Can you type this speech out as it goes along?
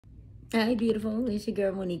Hi, beautiful. It's your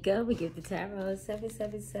girl, Monica. We give the tarot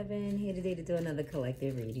 777. Here today to do another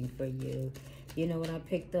collective reading for you. You know what I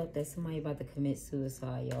picked up? That somebody about to commit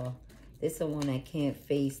suicide, y'all. There's someone that can't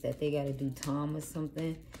face that they got to do time or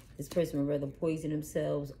something. This person would rather poison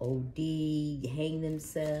themselves, OD, hang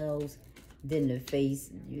themselves, than to face,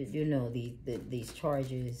 you know, these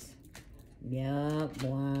charges. Yup.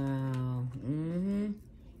 Wow.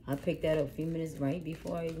 I picked that up a few minutes right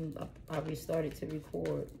before I restarted to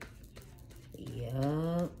record.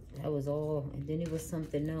 Yeah, that was all. And then it was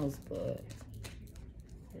something else, but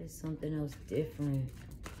there's something else different.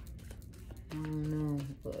 I don't know,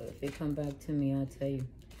 but if it come back to me, I'll tell you.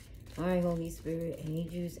 All right, Holy Spirit,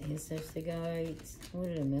 angels, ancestor guides. What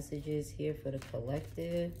are the messages here for the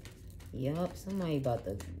collective? Yup, somebody about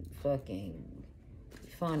to fucking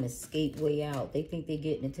find a escape way out. They think they're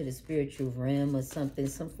getting into the spiritual realm or something.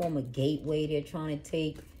 Some form of gateway they're trying to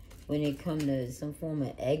take when they come to some form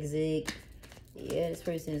of exit. Yeah, this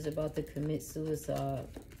person is about to commit suicide.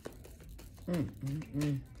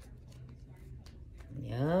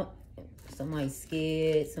 Yep. Somebody's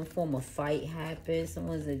scared. Some form of fight happened.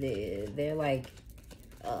 Someone's they're like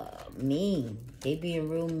mean. They being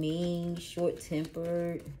real mean,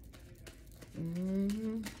 short-tempered.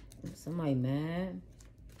 Somebody mad.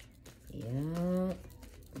 Yep.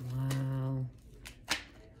 Wow.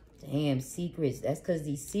 Damn, secrets. That's because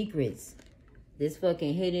these secrets. This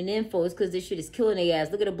fucking hidden info is because this shit is killing their ass.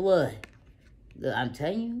 Look at the blood. Look, I'm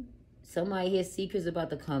telling you, somebody here secrets about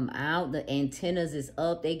to come out. The antennas is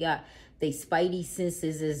up. They spidey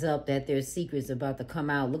senses is up that their secrets about to come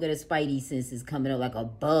out. Look at the spidey senses coming up like a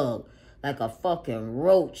bug, like a fucking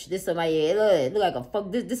roach. This somebody, look like a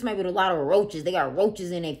fuck. This might be a lot of roaches. They got roaches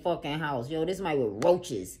in their fucking house. Yo, this might be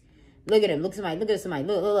roaches. Look at them. Look at somebody.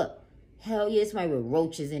 Look. Hell yeah, somebody with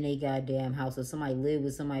roaches in their goddamn house. Or somebody live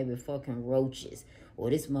with somebody with fucking roaches.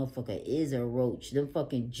 Or this motherfucker is a roach. Them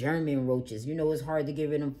fucking German roaches. You know it's hard to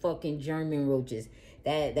get rid of them fucking German roaches.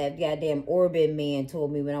 That goddamn Orbit man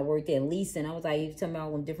told me when I worked at leasing. I was like, he was telling me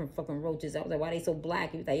all them different fucking roaches. I was like, why they so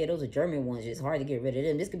black? He was like, yeah, those are German ones. It's hard to get rid of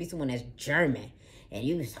them. This could be someone that's German. And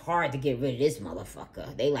it's hard to get rid of this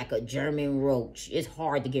motherfucker. They like a German roach. It's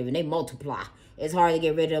hard to get rid of them. They multiply. It's hard to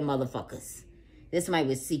get rid of them motherfuckers. This might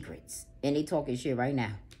be secrets. And they talking shit right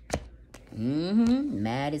now.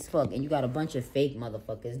 Mad as fuck. And you got a bunch of fake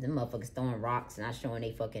motherfuckers. Them motherfuckers throwing rocks, not showing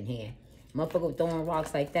they fucking hand. Motherfucker throwing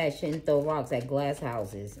rocks like that shouldn't throw rocks at glass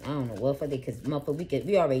houses. I don't know what for they, because motherfucker,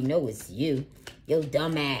 we already know it's you. Yo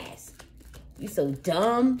dumb ass. You so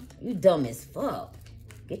dumb. You dumb as fuck.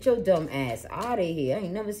 Get your dumb ass out of here. I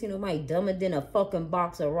ain't never seen nobody dumber than a fucking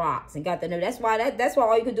box of rocks. And got the nerve. That's why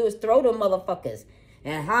all you can do is throw them motherfuckers.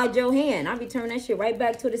 And hide your hand. I'll be turning that shit right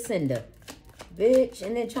back to the sender. Bitch.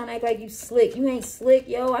 And then trying to act like you slick. You ain't slick,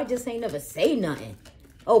 yo. I just ain't never say nothing.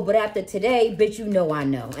 Oh, but after today, bitch, you know I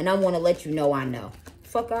know. And I want to let you know I know.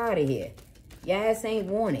 Fuck out of here. Your ass ain't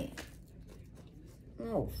wanted.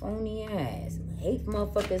 No, phony ass. I hate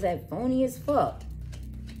motherfuckers that phony as fuck.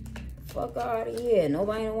 Fuck out of here.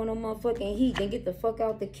 Nobody don't want no motherfucking heat. Then get the fuck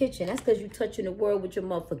out the kitchen. That's because you touching the world with your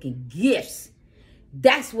motherfucking gifts.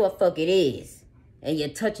 That's what fuck it is. And you're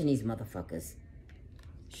touching these motherfuckers.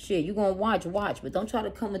 Shit, you gonna watch, but don't try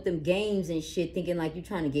to come with them games and shit thinking like you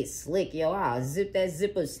trying to get slick. Yo, I'll zip that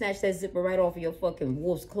zipper, snatch that zipper right off of your fucking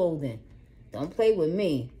wolf's clothing. Don't play with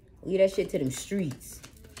me. Leave that shit to them streets.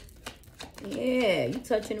 Yeah, you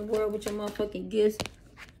touching the world with your motherfucking gifts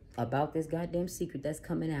about this goddamn secret that's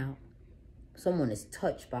coming out. Someone is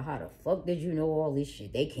touched by how the fuck did you know all this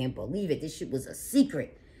shit? They can't believe it. This shit was a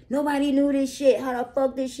secret. Nobody knew this shit. How the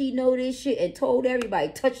fuck did she know this shit? And told everybody,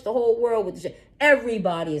 touched the whole world with this shit.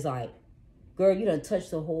 Everybody is like, girl, you done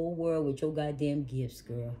touched the whole world with your goddamn gifts,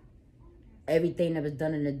 girl. Everything that was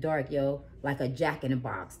done in the dark, yo, like a jack in the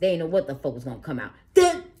box. They ain't know what the fuck was gonna come out.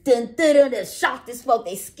 Dun, dun, dun, dun, they're shocked as fuck.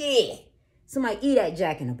 They scared. Somebody eat that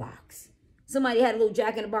jack in the box. Somebody had a little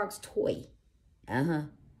jack in the box toy.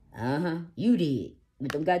 You did.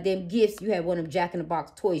 With them goddamn gifts, you had one of them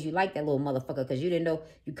jack-in-the-box toys. You like that little motherfucker because you didn't know.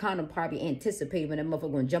 You kind of probably anticipated when that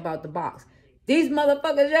motherfucker going to jump out the box. These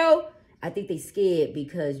motherfuckers, yo, I think they scared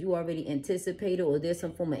because you already anticipated or there's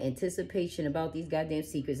some form of anticipation about these goddamn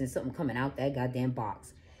secrets and something coming out that goddamn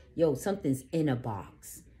box. Yo, something's in a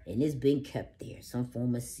box and it's been kept there. Some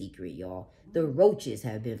form of secret, y'all. The roaches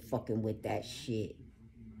have been fucking with that shit.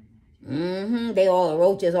 They all, the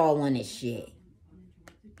roaches all on this shit.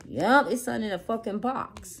 Yup, it's something in a fucking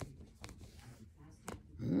box.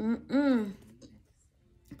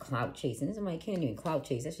 Clout chasing. Somebody can't even clout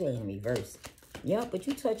chase. That shit in reverse. Yup, but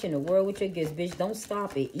you touching the world with your gifts, bitch. Don't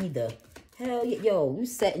stop it either. Hell yeah. Yo, you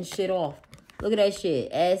setting shit off. Look at that shit.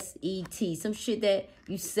 S-E-T. Some shit that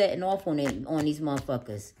you setting off on these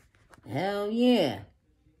motherfuckers. Hell yeah.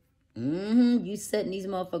 You setting these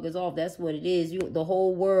motherfuckers off. That's what it is. The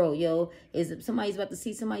whole world, yo, is somebody's about to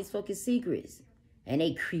see somebody's fucking secrets. And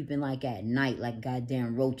they creeping like at night like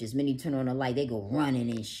goddamn roaches. When you turn on the light, they go running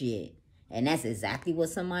and shit. And that's exactly what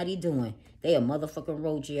somebody doing. They a motherfucking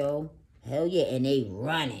roach, yo. Hell yeah. And they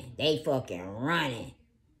running. They fucking running.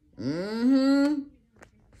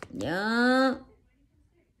 Yeah.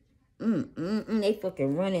 They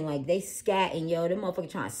fucking running like they scatting, yo. Them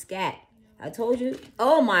motherfuckers trying to scat. I told you.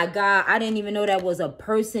 Oh my God. I didn't even know that was a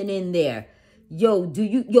person in there. Yo,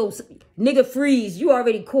 nigga freeze. You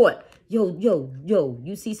already caught. Yo.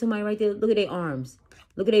 You see somebody right there? Look at their arms.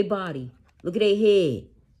 Look at their body. Look at their head.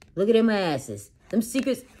 Look at them asses. Them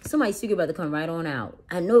secrets. Somebody's secret about to come right on out.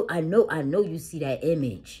 I know you see that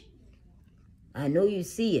image. I know you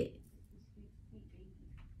see it.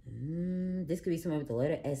 This could be somebody with the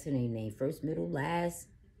letter S in their name. First, middle, last.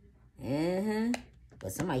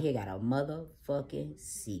 But somebody here got a motherfucking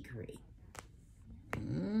secret.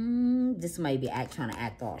 This might be trying to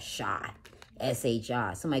act all shy.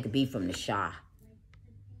 S-H-I. Somebody could be from the shy.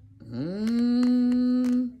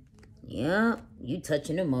 Yeah. You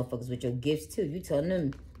touching them motherfuckers with your gifts too. You telling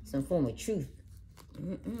them some form of truth.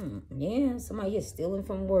 Yeah. Somebody here stealing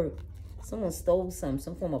from work. Someone stole some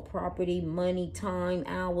form of property, money, time,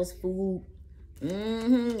 hours, food.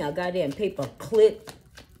 A goddamn paper clip.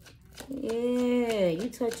 Yeah, you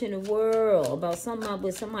touching the world about something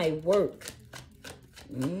with somebody work.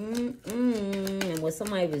 And what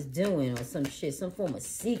somebody was doing or some shit, some form of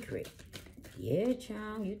secret. Yeah,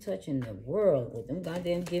 child, you touching the world with them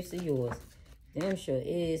goddamn gifts of yours. Damn sure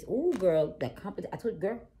is. Ooh, girl, that I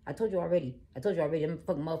told you already. Them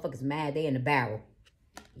fucking motherfuckers mad. They in the barrel.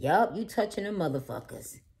 Yup, you touching them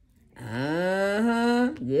motherfuckers.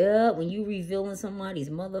 Yeah, when you revealing somebody's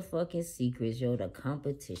motherfucking secrets, yo, the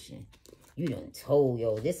competition. You done told,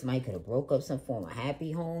 yo, this might could have broke up some form of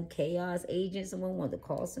happy home, chaos agent. Someone wanted to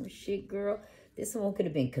call some shit, girl. This someone could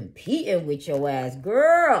have been competing with your ass,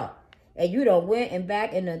 girl. And you done went and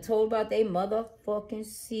back and done told about they motherfucking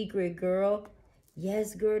secret, girl.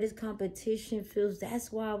 Yes, girl, this competition feels,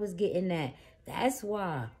 that's why I was getting that. That's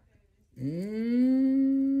why.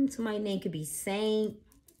 Somebody's name could be Saint.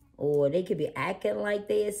 Or they could be acting like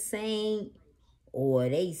they're a saint. Or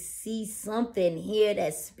they see something here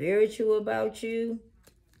that's spiritual about you.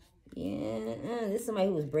 Yeah, this is somebody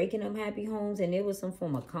who was breaking up happy homes. And there was some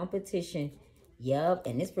form of competition. Yup,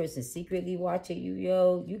 and this person secretly watching you,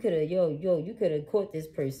 yo. You could have, you could have caught this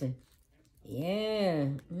person. Yeah.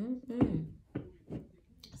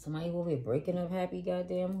 Somebody over here breaking up happy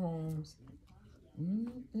goddamn homes.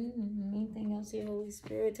 Anything else here, Holy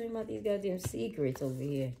Spirit? Tell me about these goddamn secrets over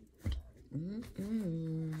here.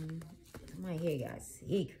 Somebody here got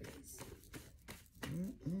secrets.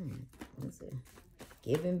 What's it?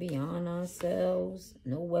 Giving beyond ourselves.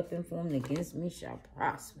 No weapon formed against me shall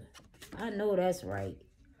prosper. I know that's right.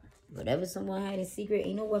 Whatever someone had in secret,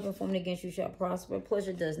 ain't no weapon formed against you shall prosper.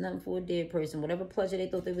 Pleasure does nothing for a dead person. Whatever pleasure they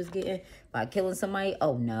thought they was getting by killing somebody,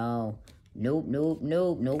 oh no. Nope.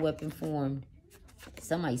 No weapon formed.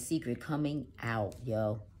 Somebody's secret coming out,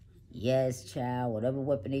 yo. Yes, child. Whatever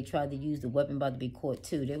weapon they tried to use, the weapon about to be caught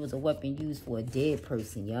too. There was a weapon used for a dead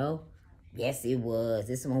person, yo. Yes, it was.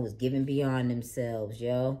 This one was giving beyond themselves,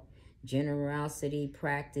 yo. Generosity,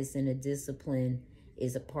 practice, and a discipline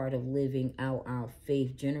is a part of living out our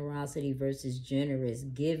faith. Generosity versus generous.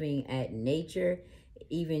 Giving at nature,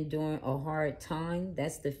 even during a hard time.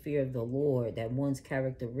 That's the fear of the Lord. That one's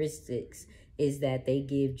characteristics is that they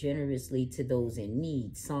give generously to those in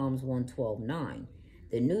need. Psalms 112:9.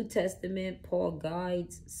 The New Testament, Paul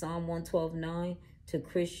guides Psalm 112:9 to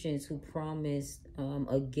Christians who promised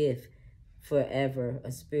a gift forever,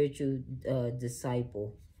 a spiritual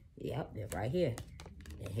disciple. Yep, they're right here.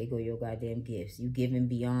 And here go your goddamn gifts. You giving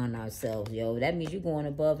beyond ourselves, yo. That means you're going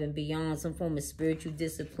above and beyond some form of spiritual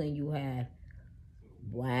discipline you have.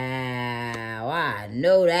 Wow, I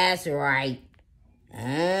know that's right.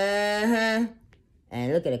 And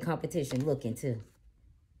look at the competition looking too.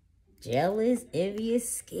 Jealous, envious,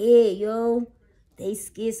 scared, yo. They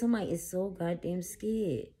scared. Somebody is so goddamn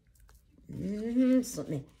scared.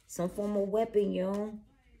 Some form of weapon, yo.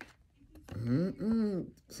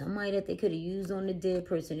 Somebody that they could have used on the dead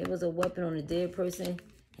person. There was a weapon on the dead person.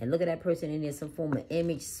 And look at that person in there. Some form of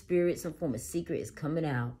image, spirit, some form of secret is coming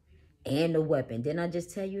out. And the weapon. Didn't I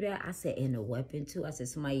just tell you that? I said, and the weapon too. I said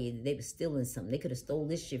somebody, they was stealing something. They could have stole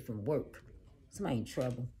this shit from work. Somebody in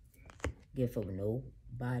trouble. Get for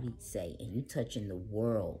nobody say. And you touching the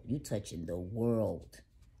world. You touching the world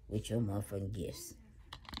with your motherfucking gifts.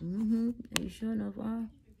 You sure enough are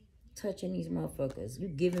touching these motherfuckers. You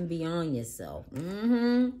giving beyond yourself.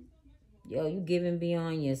 Yo, you giving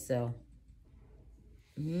beyond yourself.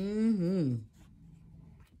 Yep,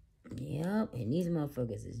 and these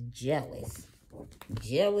motherfuckers is jealous.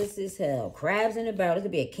 Jealous as hell. Crabs in the barrel. This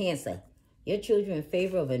could be a Cancer. Your children in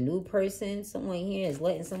favor of a new person. Someone here is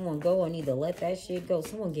letting someone go. I need to let that shit go.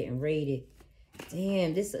 Someone getting raided.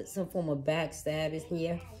 Damn, this is some form of backstab is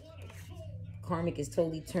here. Karmic is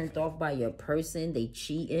totally turned off by your person. They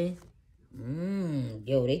cheating.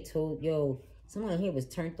 Yo, someone here was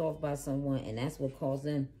turned off by someone, and that's what caused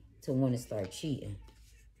them to want to start cheating.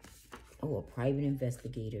 Oh, a private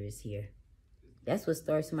investigator is here. That's what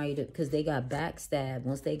starts somebody to, because they got backstabbed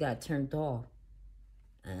once they got turned off.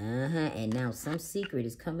 And now some secret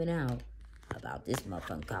is coming out about this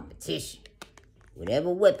motherfucking competition.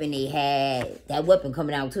 Whatever weapon they had, that weapon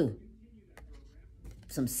coming out too.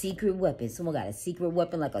 Some secret weapon. Someone got a secret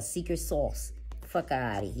weapon, like a secret sauce. Fuck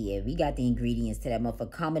out of here. We got the ingredients to that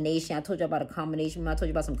motherfucker. Combination. I told you about a combination. Remember I told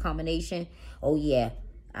you about some combination? Oh, yeah.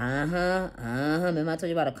 Remember I told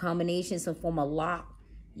you about a combination, some form of lock?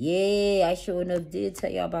 Yeah, I sure enough did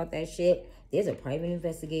tell y'all about that shit. There's a private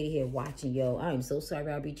investigator here watching, yo. I am so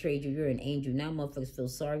sorry I betrayed you. You're an angel. Now motherfuckers feel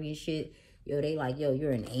sorry and shit. Yo, they like, yo,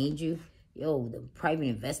 you're an angel. Yo, the private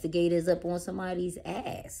investigator's up on somebody's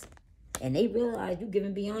ass. And they realize you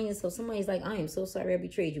giving beyond yourself. Somebody's like, I am so sorry I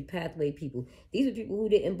betrayed you. Pathway people. These are people who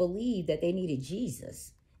didn't believe that they needed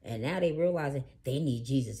Jesus. And now they realizing they need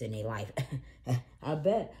Jesus in their life. I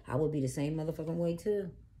bet I would be the same motherfucking way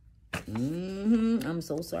too. I'm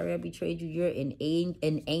so sorry I betrayed you. You're an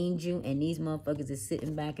angel. And these motherfuckers is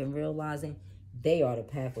sitting back and realizing they are the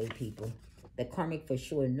pathway people. The karmic for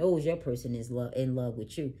sure knows your person is in love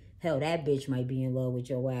with you. Hell, that bitch might be in love with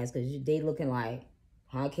your ass because they looking like,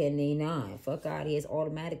 how can they not? Fuck out of here. It's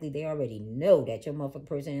automatically, they already know that your motherfucking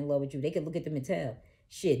person in love with you. They can look at them and tell.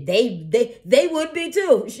 Shit, they would be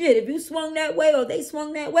too. Shit, if you swung that way or they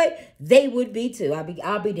swung that way, they would be too.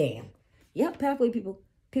 I'll be damned. Yep, pathway people.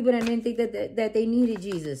 People that didn't think that they needed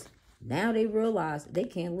Jesus. Now they realize they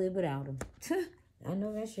can't live without him. I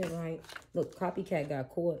know that shit right. Look, copycat got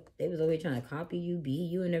caught. They was over here trying to copy you, be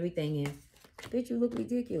you and everything here. Bitch, you look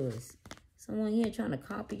ridiculous. Someone here trying to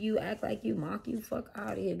copy you, act like you, mock you. Fuck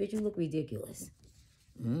out of here. Bitch, you look ridiculous.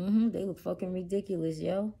 They look fucking ridiculous,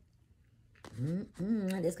 yo.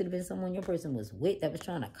 This could have been someone your person was with that was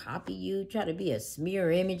trying to copy you, try to be a smear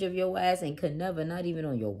image of your ass and could never, not even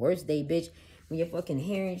on your worst day, bitch. When your fucking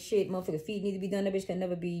hair and shit, motherfucking feet need to be done, that bitch can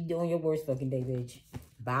never be on your worst fucking day, bitch.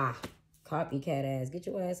 Bye. Copycat ass. Get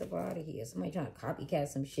your ass up out of here. Somebody trying to copycat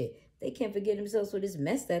some shit. They can't forget themselves for this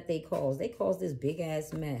mess that they caused. They caused this big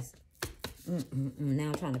ass mess.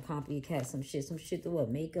 Now trying to copycat some shit. Some shit to what?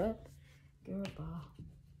 Makeup? Girl, bye.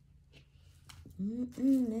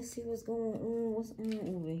 Let's see what's going on. What's on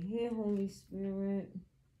over here, Holy Spirit?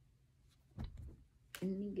 Let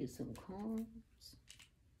me get some cards.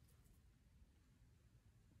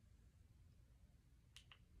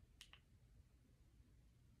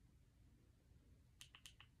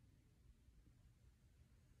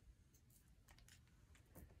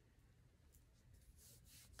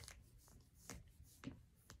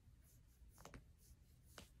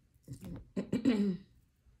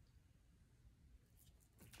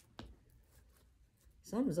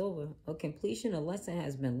 Something's over. A completion, a lesson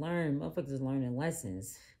has been learned. Motherfuckers is learning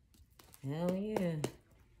lessons. Hell yeah.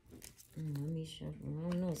 Let me shuffle. I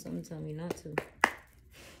don't know. Something tell me not to.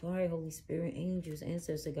 All right, Holy Spirit, angels,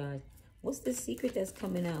 ancestor guys. What's the secret that's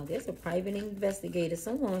coming out? There's a private investigator.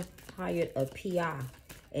 Someone hired a PI.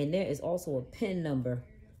 And there is also a PIN number.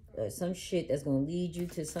 Some shit that's going to lead you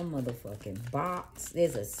to some motherfucking box.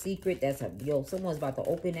 There's a secret that's a... Yo, someone's about to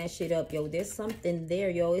open that shit up. Yo, there's something there,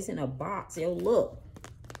 yo. It's in a box. Yo, look.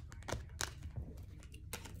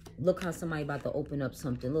 Look how somebody about to open up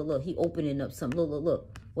something. Look, he opening up something.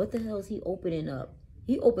 Look. What the hell is he opening up?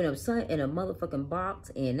 He opened up something in a motherfucking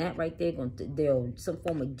box. And that right there, there some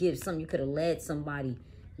form of gift. Something you could have led somebody.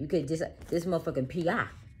 You could just... This motherfucking PI.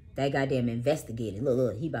 That goddamn investigator.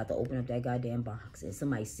 Look, he about to open up that goddamn box. And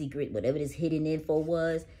somebody's secret, whatever this hidden info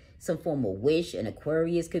was, some form of wish, an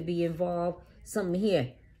Aquarius could be involved. Something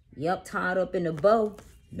here. Yep, tied up in a bow.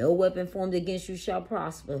 No weapon formed against you shall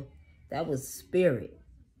prosper. That was spirit.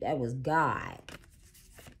 That was God.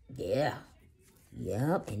 Yeah.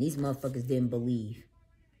 Yep. And these motherfuckers didn't believe.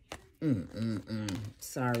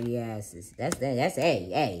 Sorry asses. That's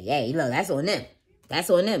hey. Look, that's on them. That's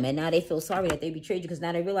on them. And now they feel sorry that they betrayed you because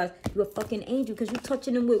now they realize you're a fucking angel because you're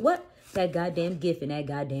touching them with what? That goddamn gift in that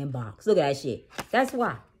goddamn box. Look at that shit. That's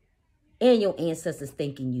why. And your ancestors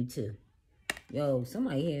thanking you too. Yo,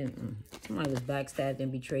 somebody here, somebody was backstabbed and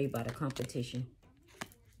betrayed by the competition.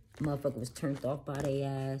 Motherfucker was turned off by their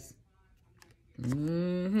ass.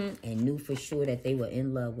 And knew for sure that they were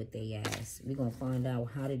in love with their ass. We're gonna find out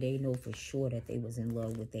how did they know for sure that they was in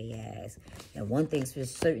love with their ass. And one thing's for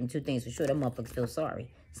certain, two things for sure, that motherfuckers feel sorry.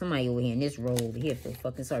 Somebody over here in this role over here feel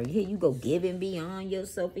fucking sorry. Here you go giving beyond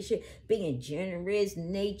yourself and shit. Being generous,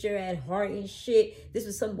 nature at heart and shit. This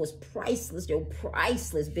was something was priceless, yo.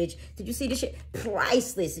 Priceless, bitch. Did you see this shit?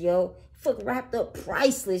 Priceless, yo. Fuck wrapped up,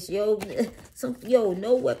 priceless, yo. Yo,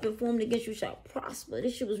 no weapon formed against you shall prosper.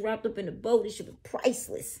 This shit was wrapped up in a bow. This shit was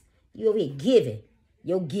priceless. You over here giving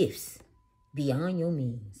your gifts beyond your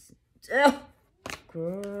means.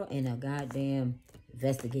 Girl, and a goddamn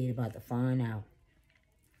investigator about to find out.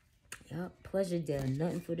 Yup, pleasure done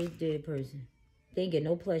nothing for this dead person. They ain't get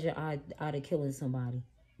no pleasure out of killing somebody.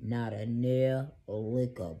 Not a near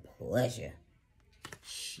lick of pleasure.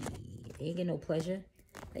 Shit, they ain't get no pleasure.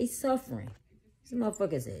 They suffering. Some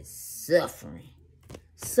motherfuckers is suffering.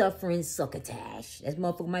 Suffering succotash. That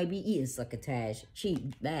motherfucker might be eating succotash.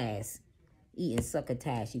 Cheap ass. Eating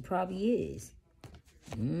succotash. He probably is.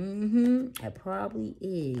 That probably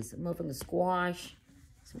is. Some motherfucking squash.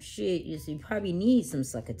 Some shit. You probably need some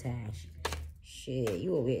succotash. Shit.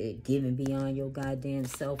 You over here giving beyond your goddamn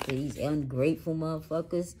self to these ungrateful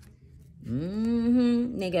motherfuckers.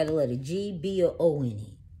 They got a letter G, B, or O in it.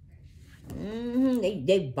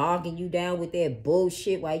 They bogging you down with their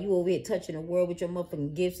bullshit while you over here touching the world with your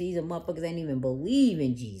motherfucking gifts. These are motherfuckers ain't even believe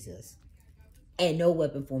in Jesus. And no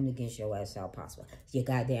weapon formed against your ass shall prosper. You're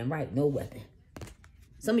goddamn right, no weapon.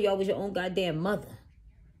 Some of y'all was your own goddamn mother.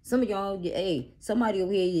 Some of y'all, hey, somebody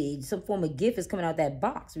over here, some form of gift is coming out that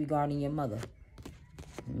box regarding your mother.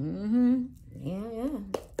 Yeah.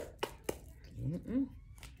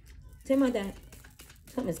 Tell me that.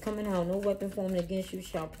 Something's coming out. No weapon formed against you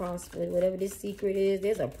shall prosper. Whatever this secret is,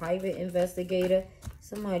 there's a private investigator.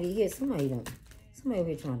 Somebody here, somebody over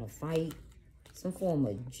here trying to fight. Some form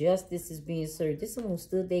of justice is being served. This someone who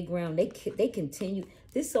stood their ground. They continue.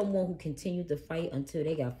 This someone who continued to fight until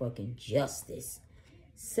they got fucking justice.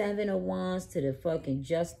 7 of Wands to the fucking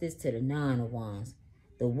justice to the 9 of Wands.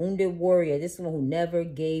 The wounded warrior. This one who never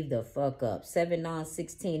gave the fuck up. 7, 9,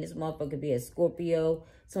 16. This motherfucker could be a Scorpio.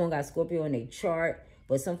 Someone got Scorpio in their chart.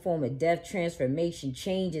 But some form of death, transformation,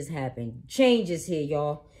 changes happen. Changes here,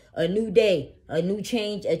 y'all. A new day. A new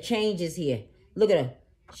change. A change is here. Look at her.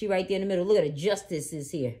 She right there in the middle. Look at her. Justice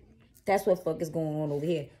is here. That's what fuck is going on over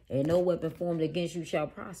here. And no weapon formed against you shall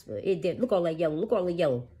prosper. It did. Look all that yellow. Look all the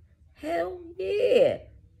yellow. Hell yeah.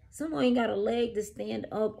 Someone ain't got a leg to stand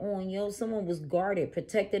up on, yo. Someone was guarded,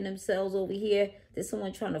 protecting themselves over here. There's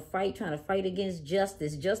someone trying to fight against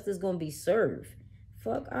justice. Justice gonna be served.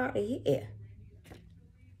 Fuck out of here.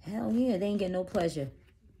 Hell yeah, they ain't get no pleasure.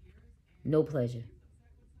 No pleasure.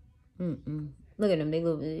 Look at them. They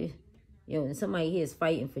look, yo, and somebody here is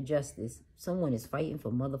fighting for justice. Someone is fighting for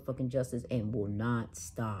motherfucking justice and will not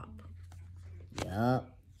stop.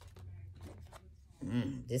 Yup.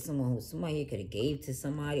 This somebody here could have gave to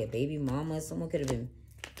somebody, a baby mama. Someone could have been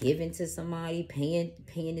given to somebody, paying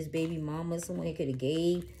this baby mama. Someone here could have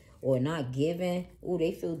gave or not given. Oh,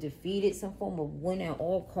 they feel defeated. Some form of win at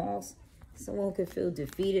all costs. Someone could feel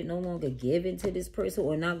defeated, no longer giving to this person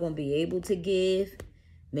or not going to be able to give.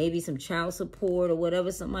 Maybe some child support or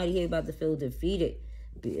whatever. Somebody here about to feel defeated.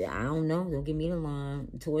 I don't know. Don't give me the line.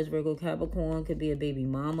 Taurus, Virgo, Capricorn. Could be a baby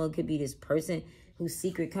mama. Could be this person whose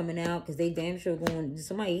secret coming out because they damn sure going.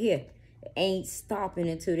 Somebody here ain't stopping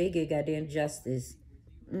until they get goddamn justice.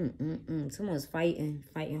 Someone's fighting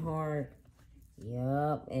hard.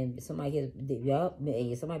 Yup, and somebody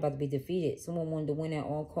here, somebody about to be defeated. Someone wanted to win at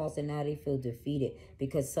all costs, and now they feel defeated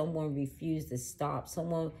because someone refused to stop.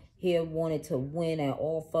 Someone here wanted to win at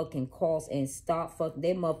all fucking costs and stop.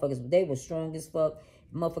 They motherfuckers, they were strong as fuck.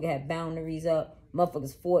 Motherfucker had boundaries up.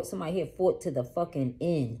 Motherfuckers fought. Somebody here fought to the fucking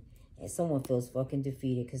end, and someone feels fucking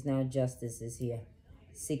defeated because now justice is here.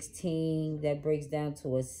 16, that breaks down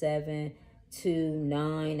to a 7. 2,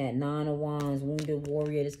 9, at 9 of Wands, wounded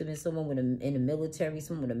warrior. This could be someone with in the military,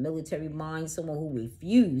 someone with a military mind, someone who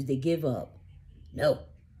refused to give up. No.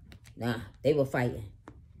 Nah, they were fighting.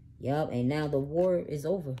 Yup, and now the war is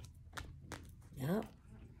over. Yup.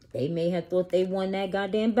 They may have thought they won that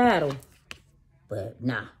goddamn battle. But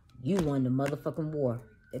nah, you won the motherfucking war.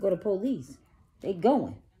 They go to police. They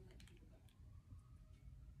going.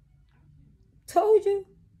 Told you.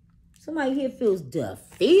 Somebody here feels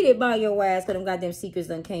defeated by your ass because them goddamn secrets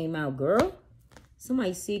done came out, girl.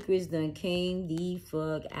 Somebody's secrets done came the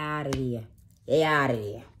fuck out of here. They out of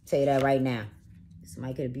here. Tell you that right now.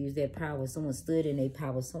 Somebody could abuse their power. Someone stood in their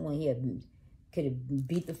power. Someone here Could have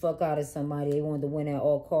beat the fuck out of somebody. They wanted to win at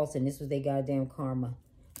all costs, and this was their goddamn karma.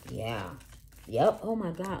 Yeah. Yep. Oh,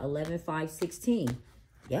 my God. 11, 5, 16.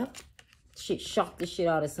 Yep. Shit shocked the shit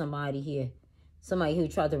out of somebody here. Somebody who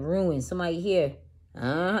tried to ruin. Somebody here.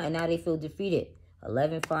 And now they feel defeated.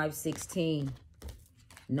 11, 5, 16.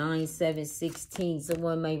 9, 7, 16.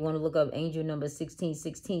 Someone might want to look up angel number 16,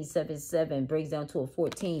 16, 7, 7. Breaks down to a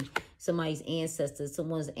 14. Somebody's ancestors,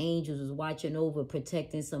 someone's angels was watching over,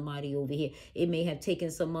 protecting somebody over here. It may have taken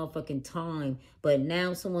some motherfucking time, but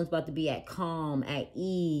now someone's about to be at calm, at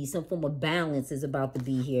ease. Some form of balance is about to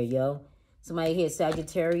be here, yo. Somebody here,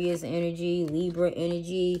 Sagittarius energy, Libra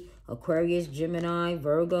energy, Aquarius, Gemini,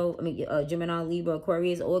 Virgo. Gemini, Libra,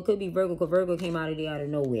 Aquarius. Or it could be Virgo, because Virgo came out of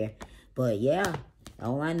nowhere. But yeah.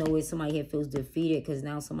 All I know is somebody here feels defeated because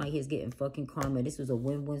now somebody here is getting fucking karma. This was a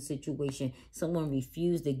win-win situation. Someone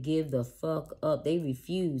refused to give the fuck up. They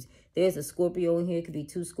refused. There's a Scorpio in here. It could be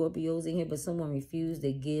 2 Scorpios in here, but someone refused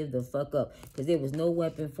to give the fuck up because there was no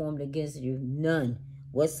weapon formed against you. None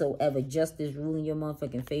whatsoever. Justice ruling your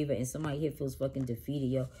motherfucking favor, and somebody here feels fucking defeated,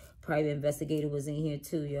 yo. Private investigator was in here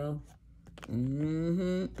too, yo.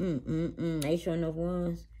 They sure enough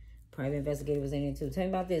was. Private investigator was in here too. Tell me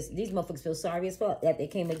about this. These motherfuckers feel sorry as fuck that they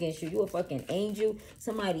came against you. You a fucking angel.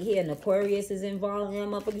 Somebody here, an Aquarius is involved. And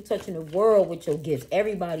motherfucker touching the world with your gifts.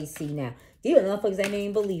 Everybody see now. These are motherfuckers that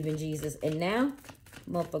didn't believe in Jesus. And now,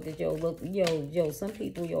 motherfuckers, yo, look, yo, some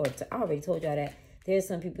people, yo, I already told y'all that. There's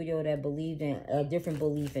some people, yo, that believed in a different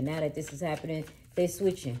belief. And now that this is happening, they're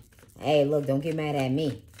switching. Hey, look, don't get mad at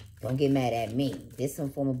me. Don't get mad at me. There's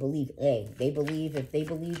some form of belief. Hey, they believe. If they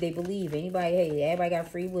believe, they believe. Anybody, hey, everybody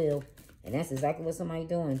got free will. And that's exactly what somebody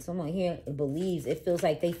doing. Someone here believes. It feels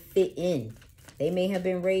like they fit in. They may have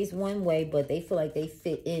been raised one way, but they feel like they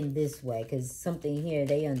fit in this way. Because something here,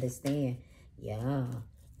 they understand. Yeah.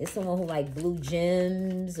 It's someone who like blue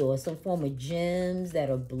gems or some form of gems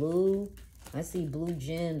that are blue. I see blue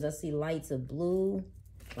gems. I see lights of blue.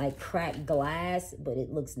 Like cracked glass, but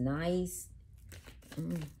it looks nice. I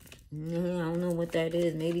don't know what that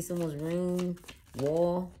is. Maybe someone's room,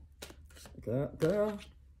 wall. Girl,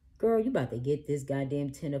 you about to get this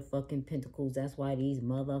goddamn 10 of fucking pentacles. That's why these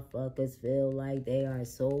motherfuckers feel like they are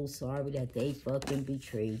so sorry that they fucking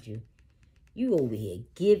betrayed you. You over here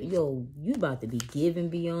you about to be giving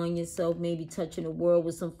beyond yourself. Maybe touching the world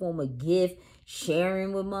with some form of gift.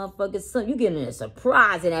 Sharing with motherfuckers. You getting a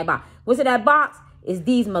surprise in that box. What's in that box? It's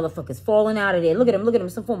these motherfuckers falling out of there. Look at them.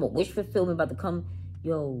 Some form of wish fulfillment about to come.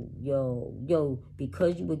 Yo,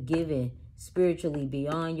 because you were given spiritually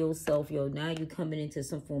beyond yourself, yo, now you coming into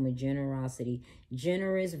some form of generosity.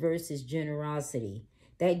 Generous versus generosity.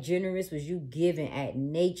 That generous was you giving at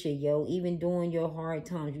nature, yo. Even during your hard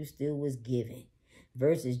times, you still was giving.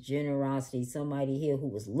 Versus generosity, somebody here who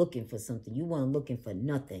was looking for something. You weren't looking for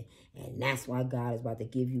nothing. And that's why God is about to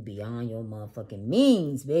give you beyond your motherfucking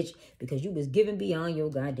means, bitch. Because you was giving beyond your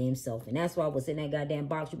goddamn self. And that's why what's in that goddamn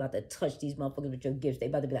box, you about to touch these motherfuckers with your gifts. They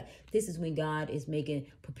about to be like, this is when God is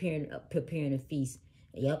preparing a feast.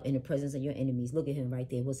 Yep, in the presence of your enemies. Look at him right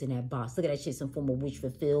there. What's in that box? Look at that shit, some form of wish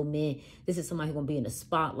fulfillment. This is somebody who's going to be in the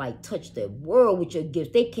spotlight. Touch the world with your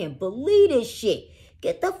gifts. They can't believe this shit.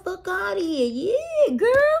 Get the fuck out of here. Yeah, girl.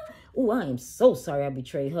 Oh, I am so sorry I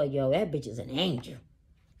betrayed her, yo. That bitch is an angel.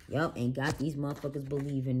 Yup, and got these motherfuckers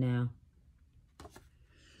believing now.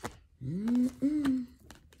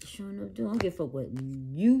 Sure enough, dude. I don't give a fuck what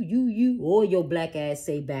you, or your black ass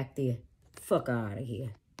say back there. Fuck out of here.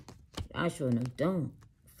 I sure enough don't.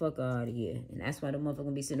 Fuck out of here. And that's why the motherfucker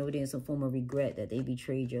gonna be sitting over there in some form of regret that they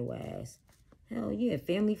betrayed your ass. Hell yeah.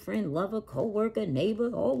 Family, friend, lover, co-worker, neighbor,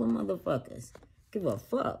 all the motherfuckers. Give a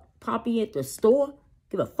fuck. Poppy at the store.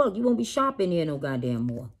 Give a fuck. You won't be shopping here no goddamn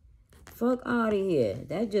more. Fuck out of here.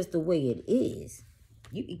 That's just the way it is.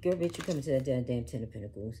 Girl, bitch, you coming to that damn 10 of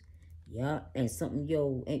Pentacles. Yeah. And something,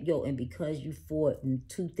 and because you fought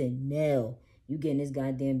tooth and nail, you getting this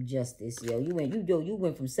goddamn justice, yo. You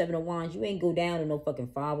went from 7 of Wands. You ain't go down to no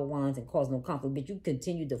fucking 5 of Wands and cause no conflict, but you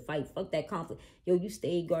continued to fight. Fuck that conflict. Yo, you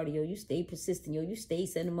stayed guarded, yo. You stayed persistent, yo. You stayed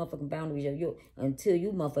setting motherfucking boundaries, yo. Until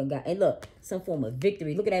you motherfucking got, hey, look, some form of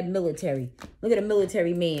victory. Look at that military. Look at the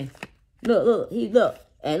military man. Look.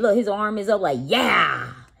 And look, his arm is up like,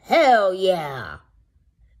 yeah. Hell yeah.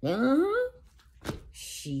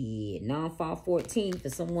 Shit, 9, 5, 14 for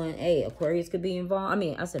someone. Hey, Aquarius could be involved. I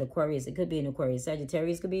mean, I said Aquarius. It could be an Aquarius.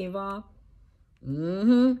 Sagittarius could be involved.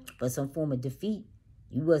 But some form of defeat.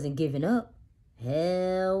 You wasn't giving up.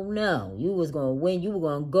 Hell no. You was going to win. You were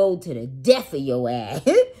going to go to the death of your ass.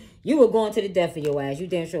 You were going to the death of your ass. You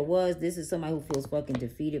damn sure was. This is somebody who feels fucking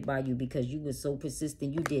defeated by you because you were so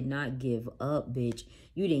persistent. You did not give up, bitch.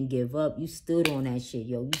 You didn't give up. You stood on that shit,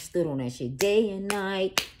 yo. You stood on that shit day and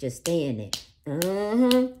night. Just stay in it.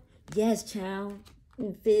 Yes, child.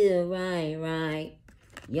 You feel right.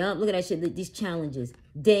 Yup, look at that shit. Look, these challenges.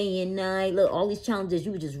 Day and night. Look, all these challenges.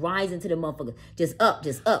 You would just rise into the motherfucker. Just up.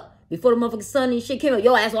 Before the motherfucking sun and shit came up,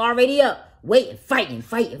 your ass already up. Waiting, fighting,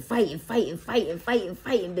 bitch.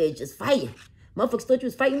 Just fighting. Motherfuckers thought you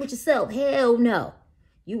was fighting with yourself. Hell no.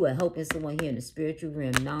 You were helping someone here in the spiritual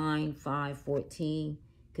realm. 9, 5, 14.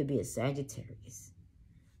 Could be a Sagittarius.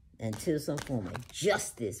 Until some form of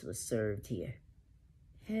justice was served here.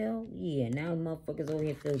 Hell yeah. Now motherfuckers over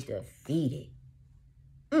here feel defeated.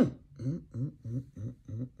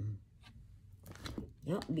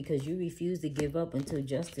 Yep, because you refused to give up until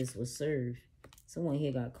justice was served. Someone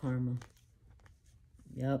here got karma.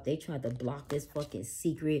 Yup, they tried to block this fucking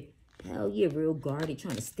secret. Hell yeah, real guarded,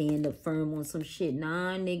 trying to stand up firm on some shit.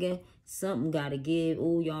 Nah, nigga, something gotta give.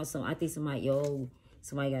 Oh, y'all, I think somebody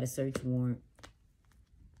got a search warrant.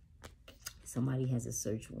 Somebody has a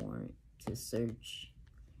search warrant to search.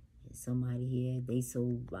 And somebody here, they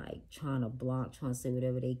so, like, trying to block, trying to say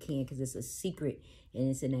whatever they can because it's a secret. And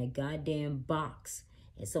it's in that goddamn box.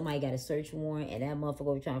 And somebody got a search warrant, and that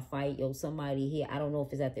motherfucker trying to fight. Yo, somebody here, I don't know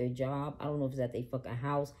if it's at their job. I don't know if it's at their fucking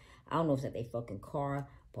house. I don't know if it's at their fucking car.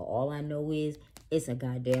 But all I know is it's a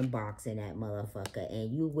goddamn box in that motherfucker.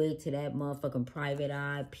 And you wait till that motherfucking private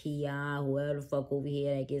eye, PI, whoever the fuck over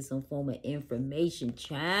here that gets some form of information,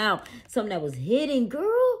 child. Something that was hidden,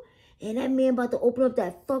 girl. And that man about to open up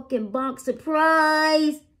that fucking box.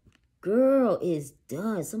 Surprise! Girl, it's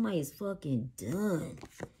done. Somebody is fucking done.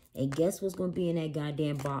 And guess what's going to be in that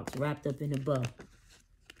goddamn box wrapped up in a bow?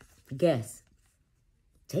 Guess.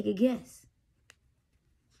 Take a guess.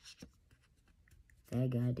 That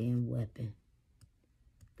goddamn weapon.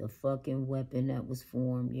 The fucking weapon that was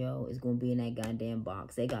formed, yo, is going to be in that goddamn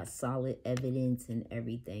box. They got solid evidence and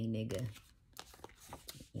everything, nigga.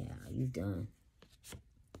 Yeah, you done.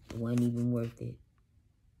 It wasn't even worth it.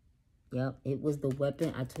 Yep, it was the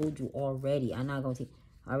weapon. I told you already. I'm not going to...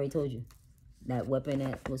 I already told you. That weapon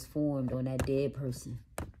that was formed on that dead person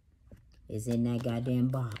is in that goddamn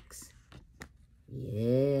box.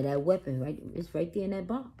 Yeah, that weapon, right? It's right there in that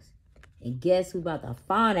box. And guess who about to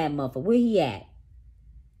find that motherfucker? Where he at?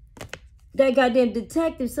 That goddamn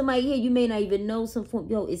detective, somebody here, you may not even know some form.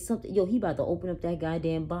 Yo, it's something. Yo, he about to open up that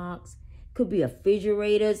goddamn box. Could be a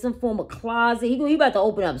refrigerator, some form of closet. He about to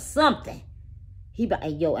open up something.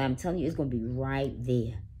 Yo, I'm telling you, it's going to be right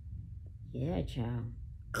there. Yeah, child.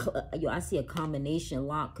 Yo, I see a combination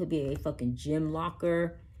lock. Could be a fucking gym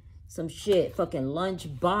locker. Some shit. Fucking lunch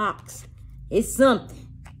box. It's something.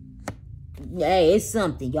 Hey, it's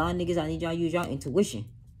something. Y'all niggas, I need y'all to use y'all intuition.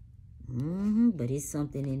 But it's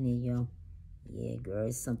something in there, yo. Yeah, girl,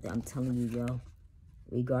 it's something. I'm telling you, yo.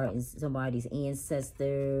 Regarding somebody's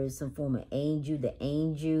ancestors, some form of angel, the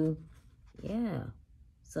angel. Yeah.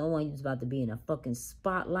 Someone who's about to be in a fucking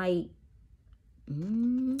spotlight.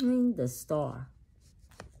 The star.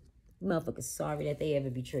 Motherfuckers sorry that they ever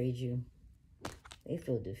betrayed you. They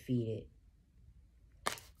feel defeated.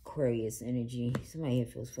 Aquarius energy. Somebody here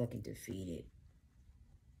feels fucking defeated.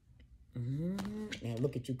 Now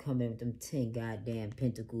look at you coming with them 10 goddamn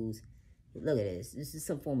pentacles. Look at this. This is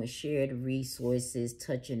some form of shared resources,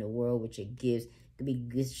 touching the world with your gifts. Could be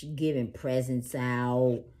giving presents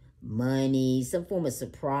out, money, some form of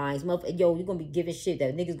surprise. Yo, you're going to be giving shit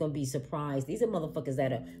that niggas going to be surprised. These are motherfuckers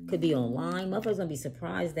that could be online. Motherfuckers going to be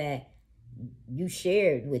surprised that you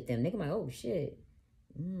shared with them. Nigga like, oh, shit.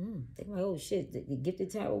 They like, oh, shit. The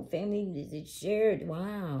Gifted Tarot family is shared.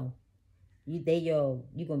 Wow. You're going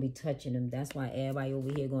to be touching them. That's why everybody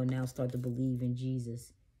over here going to now start to believe in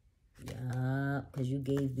Jesus. Yeah, because you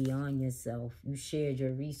gave beyond yourself. You shared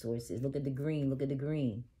your resources. Look at the green. Look at the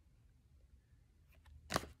green.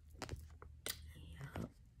 Yeah.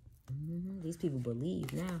 These people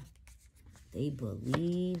believe now. They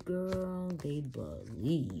believe, girl. They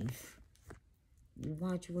believe. You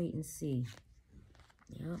watch, wait, and see.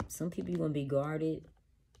 Yep. Some people you're going to be guarded.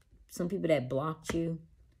 Some people that blocked you.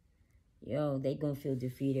 Yo, they gonna feel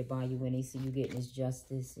defeated by you when they see you getting this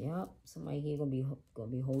justice. Yep, somebody here gonna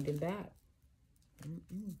be holding back.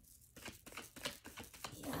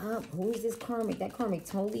 Yep, who is this karmic? That karmic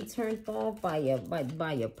totally turned off by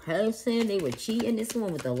your person. They were cheating. This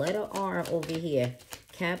one with the letter R over here,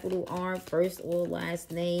 capital R, first or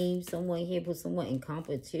last name. Someone here put someone in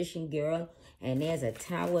competition, girl. And there's a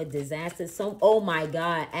tower disaster. Oh my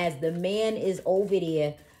God, as the man is over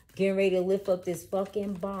there. Getting ready to lift up this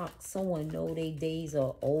fucking box. Someone know their days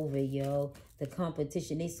are over, yo. The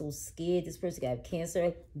competition, they so scared this person got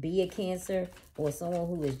cancer, be a cancer, or someone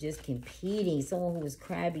who is just competing, someone who is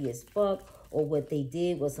crabby as fuck, or what they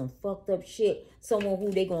did was some fucked up shit. Someone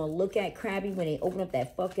who they gonna look at crabby when they open up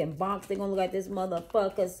that fucking box. They gonna look at this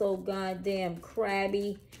motherfucker so goddamn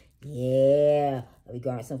crabby. Yeah,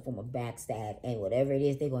 regarding some form of backstab. And whatever it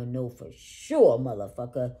is, they gonna know for sure,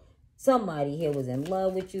 motherfucker. Somebody here was in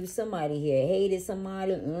love with you. Somebody here hated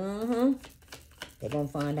somebody. They gonna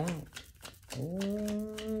find out.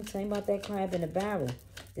 Tell me about that crab in the barrel.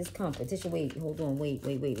 This competition. Wait, hold on. Wait.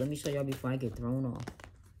 Let me show y'all before I get thrown off.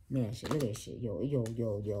 Man, shit, look at this shit.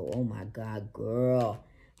 Yo. Oh my God, girl.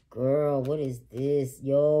 Girl, what is this?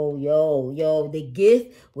 Yo. The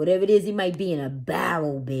gift, whatever it is, he might be in a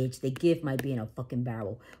barrel, bitch. The gift might be in a fucking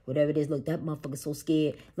barrel. Whatever it is, look, that motherfucker's so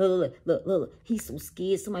scared. Look. He's so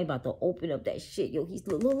scared. Somebody about to open up that shit. Yo, he's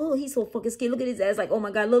look, he's so fucking scared. Look at his ass like, oh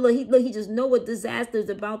my God, look, he just know what disaster is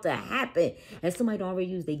about to happen. And somebody done already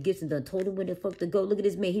used their gifts and done told him where the fuck to go. Look at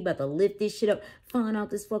this man. He about to lift this shit up, find out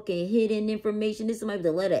this fucking hidden information. This somebody with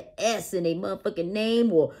the letter S in their motherfucking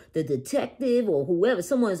name, or the detective, or whoever.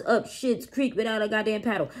 Someone's up shit's creek without a goddamn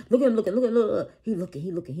paddle. Look at him looking. He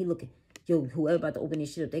looking. Yo, whoever about to open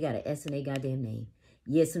this shit up, they got an S in their goddamn name.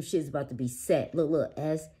 Yeah, some shit's about to be set. Look,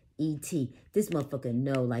 S-E-T. This motherfucker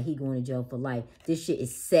know, like, he going to jail for life. This shit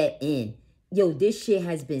is set in. Yo, this shit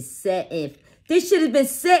has been set in. This shit has been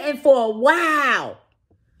set in for a while.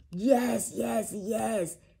 Yes.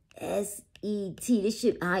 S-E-T. This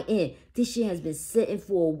shit I-N. This shit has been setting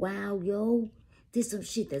for a while, yo. This some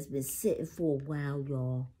shit that's been setting for a while,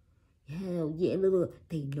 y'all. Hell yeah. Look.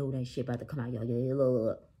 They know that shit about to come out, y'all. Yeah,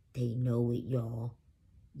 look. They know it, y'all.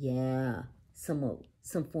 Yeah. Some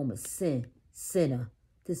form of sinner.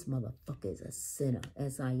 This motherfucker is a sinner.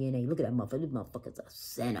 S-I-N-A. Look at that motherfucker. This motherfucker's a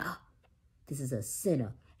sinner. This is a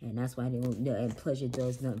sinner. And that's why they don't know. And pleasure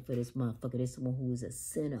does nothing for this motherfucker. There's someone who is a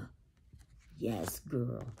sinner. Yes,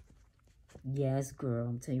 girl. Yes, girl.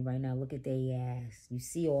 I'm telling you right now, look at their ass. You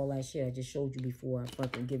see all that shit I just showed you before I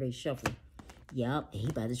fucking give a shuffle. Yup. And he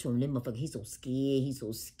about to show him that motherfucker. He's so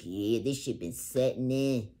scared. This shit been setting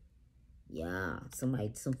in. Yeah.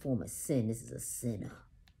 Some form of sin. This is a sinner.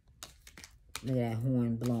 Look at that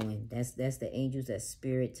horn blowing. That's the angels, that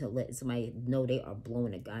spirit to let somebody know they are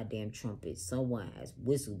blowing a goddamn trumpet. Someone has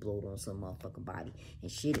whistle blowed on some motherfucking body. And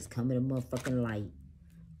shit is coming to motherfucking light.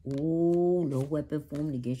 Ooh, no weapon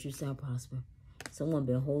formed against you shall prosper. Someone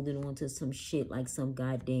been holding on to some shit like some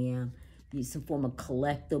goddamn, some form of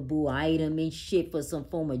collectible item and shit for some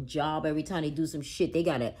form of job. Every time they do some shit, they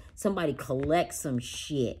gotta, somebody collect some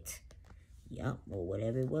shit. Yup, or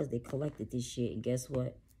whatever it was, they collected this shit. And guess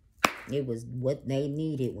what? It was what they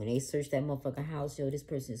needed. When they searched that motherfucking house, yo, this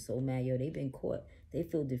person is so mad, yo, they been caught. They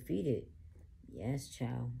feel defeated. Yes,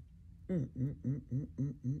 child. So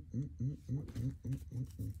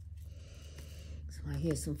I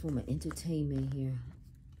hear some form of entertainment here.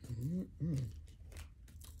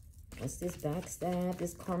 What's this backstab?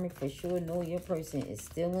 This karmic for sure know your person is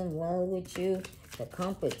still in love with you. The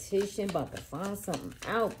competition about to find something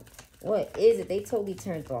out. What is it? They totally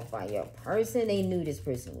turned off by your person. They knew this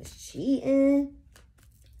person was cheating.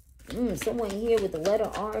 Someone here with the letter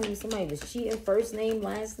R. Somebody was cheating. First name,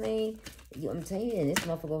 last name. I'm telling you, this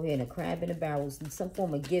motherfucker over here in a crab in a barrel. Some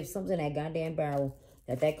form of gift. Something in that goddamn barrel.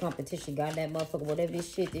 That competition got that motherfucker. Whatever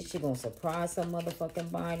this shit gonna surprise some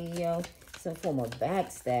motherfucking body, yo. Some form of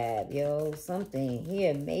backstab, yo. Something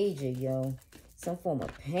here major, yo. Some form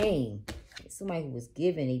of pain. Somebody who was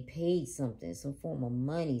giving, they paid something. Some form of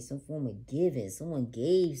money. Some form of giving. Someone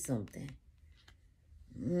gave something.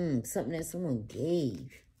 Something that someone gave.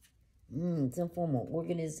 Some form of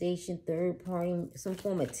organization, third party, some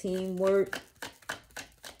form of teamwork.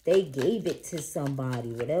 They gave it to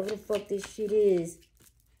somebody. Whatever the fuck this shit is,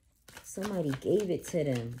 somebody gave it to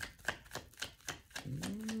them.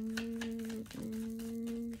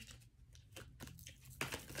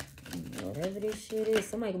 Whatever this shit is,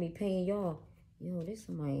 somebody gonna be paying y'all. Yo, there's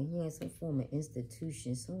somebody here in some form of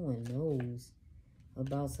institution. Someone knows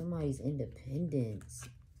about somebody's independence.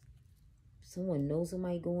 Someone knows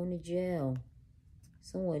somebody going to jail.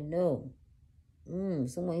 Someone know.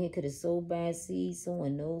 Someone here could have sold bad seeds.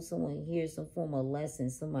 Someone knows. Someone hears some form of lesson.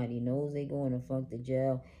 Somebody knows they going to fuck the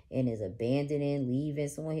jail and is abandoning, leaving.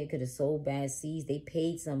 Someone here could have sold bad seeds. They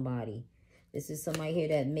paid somebody. This is somebody here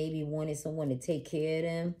that maybe wanted someone to take care of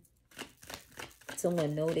them.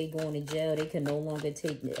 Someone know they going to jail. They can no longer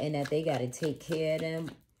take, and that they got to take care of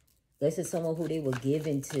them. This is someone who they were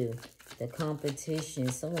given to. The competition.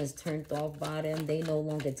 Someone's turned off by them. They no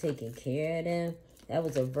longer taking care of them. That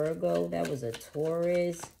was a Virgo. That was a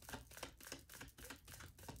Taurus.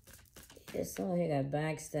 This someone here got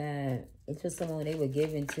backstabbed. It's for someone they were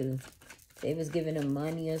giving to. They was giving them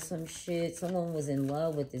money or some shit. Someone was in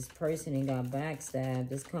love with this person and got backstabbed.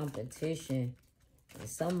 This competition. And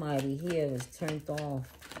somebody here was turned off.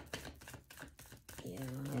 Yeah,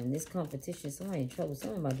 and this competition, somebody in trouble.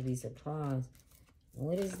 Someone about to be surprised.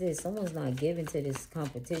 What is this? Someone's not giving to this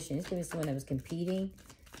competition. It's going to be someone that was competing.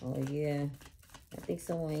 Oh, yeah. I think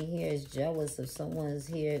someone here is jealous of someone's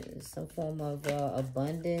here. Some form of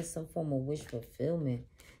abundance, some form of wish fulfillment.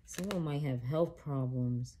 Someone might have health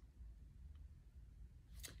problems.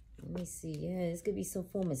 Let me see. Yeah, this could be some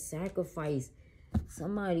form of sacrifice.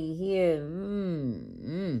 Somebody here.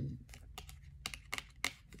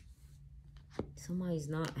 Somebody's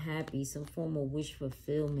not happy. Some form of wish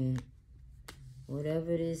fulfillment.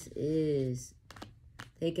 Whatever this is.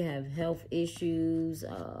 They could have health issues.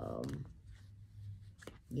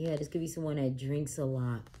 Yeah, this could be someone that drinks a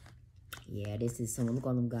lot. Yeah, this is someone. Look at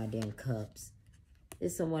all them goddamn cups.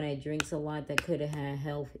 This is someone that drinks a lot that could have had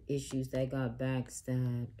health issues that got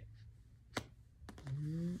backstabbed.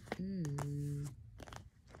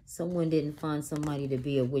 Someone didn't find somebody to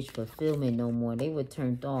be a wish fulfillment no more. They were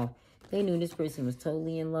turned off. They knew this person was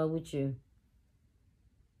totally in love with you.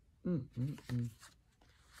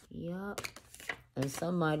 Yup. And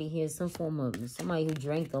somebody here, some form of, somebody who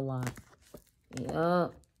drank a lot.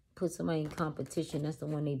 Yup. Put somebody in competition. That's the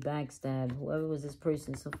one they backstabbed. Whoever was this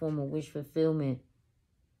person, some form of wish fulfillment.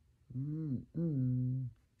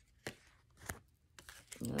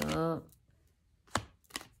 Yup.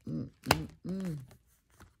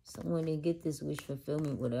 Someone didn't get this wish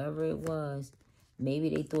fulfillment, whatever it was. Maybe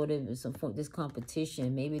they thought it was some form of this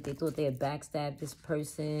competition. Maybe they thought they had backstabbed this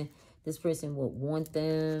person. This person would want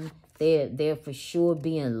them. They're for sure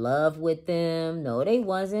be in love with them. No, they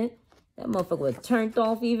wasn't. That motherfucker was turned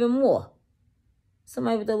off even more.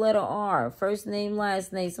 Somebody with the letter R. First name,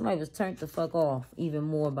 last name. Somebody was turned the fuck off even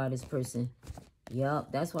more by this person.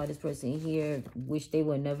 Yup. That's why this person here wish they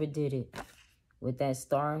would never did it. With that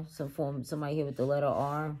star. Somebody here with the letter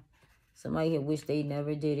R. Somebody here wish they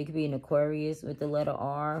never did. It could be an Aquarius with the letter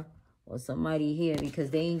R. Or somebody here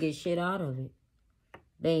because they ain't get shit out of it.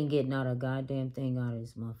 They ain't getting out a goddamn thing out of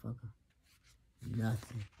this motherfucker.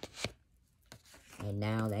 Nothing. And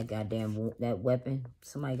now that goddamn, that weapon,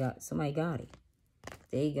 somebody got it.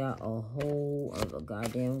 They got a whole of a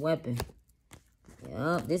goddamn weapon.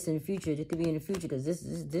 Yup, this in the future. This could be in the future because this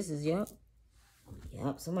is, yup.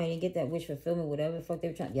 Yup, somebody didn't get that wish fulfillment, whatever the fuck they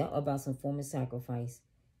were trying. Yup, about some form of sacrifice.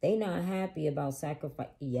 They not happy about sacrifice.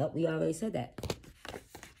 Yup, we already said that.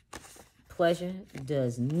 Pleasure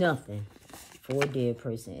does nothing for a dead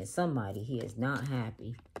person. And somebody here is not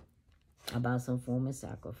happy about some form of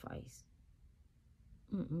sacrifice.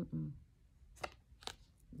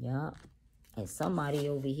 Yup. And somebody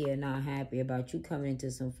over here not happy about you coming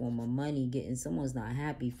into some form of money, getting someone's not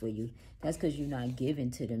happy for you. That's because you're not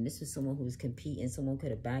giving to them. This is someone who's competing. Someone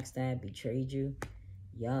could have backstabbed, betrayed you.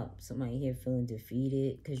 Yup. Somebody here feeling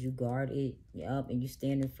defeated because you guarded. Yup. And you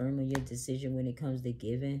standing firm on your decision when it comes to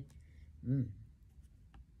giving.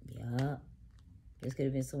 Yup. This could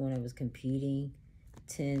have been someone that was competing.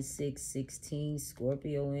 10, 6, 16,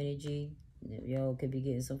 Scorpio energy. Yo, could be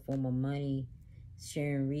getting some form of money,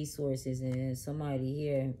 sharing resources, and somebody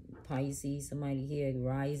here, Pisces, somebody here,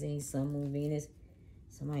 rising, Sun, Moon, Venus,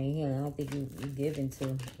 somebody here, I don't think you giving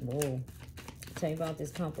to. Whoa. Tell you about this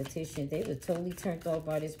competition. They were totally turned off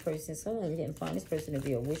by this person. Someone didn't find this person to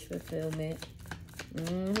be a wish fulfillment.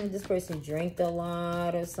 This person drank a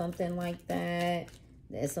lot or something like that.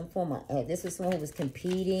 There's some form of, this is someone who was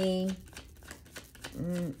competing.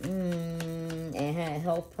 And had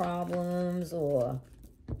health problems or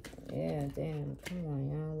yeah, damn, come on,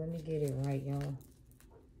 y'all, let me get it right, y'all.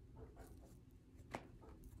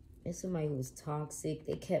 It's somebody who was toxic.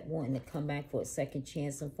 They kept wanting to come back for a second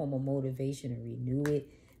chance, some form of motivation to renew it,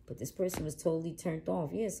 but this person was totally turned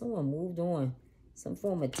off. Yeah, someone moved on. Some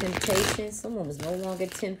form of temptation. Someone was no longer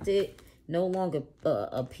tempted, no longer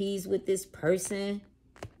appeased with this person,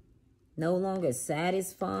 no longer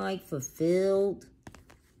satisfied, fulfilled.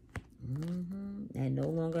 And no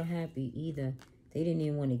longer happy either. They didn't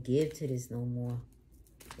even want to give to this no more.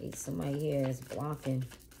 Somebody here is blocking.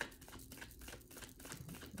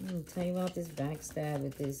 Tell you about this backstab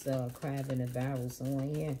with this crab in the barrel.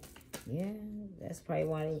 Someone here. Yeah, that's probably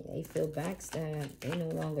why they feel backstabbed. They no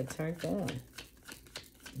longer turned on.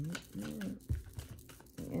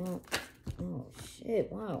 Yeah. Oh,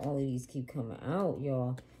 shit. Why all of these keep coming out,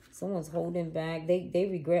 y'all? Someone's holding back. They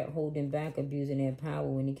regret holding back, abusing their power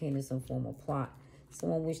when it came to some form of plot.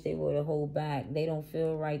 Someone wish they would have held back. They don't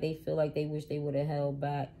feel right. They feel like they wish they would have held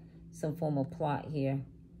back some form of plot here.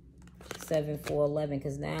 7, 4, 11.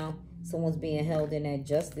 Because now Someone's being held in that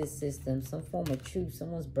justice system. Some form of truth.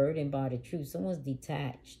 Someone's burdened by the truth. Someone's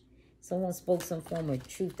detached. Someone spoke some form of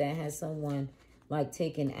truth that has someone like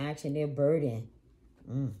taking action. They're burdened.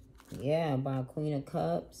 Yeah, by a Queen of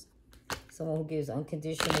Cups. Someone who gives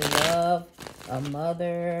unconditional love. A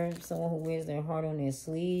mother. Someone who wears their heart on their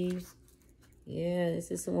sleeves. Yeah,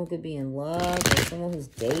 this is someone who could be in love. Or someone who's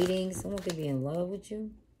dating. Someone could be in love with you.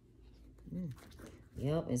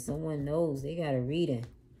 Yep, and someone knows. They got a reading.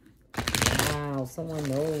 Wow, someone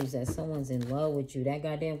knows that someone's in love with you. That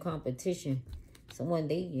goddamn competition. Someone,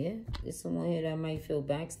 there's someone here that might feel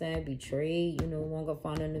backstabbed, betrayed. You no longer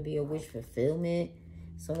find them to be a wish fulfillment.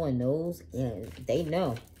 Someone knows. Yeah, they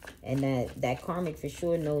know. And that karmic for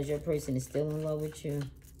sure knows your person is still in love with you.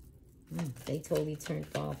 They totally turned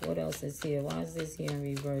off. What else is here? Why is this here in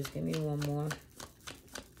reverse? Give me one more.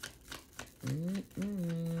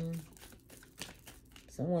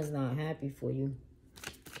 Someone's not happy for you.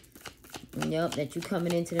 Yep, that you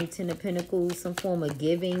coming into them Ten of Pentacles, some form of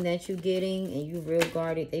giving that you getting, and you real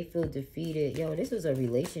guarded. They feel defeated. Yo, this was a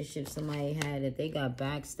relationship somebody had that they got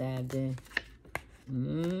backstabbed in.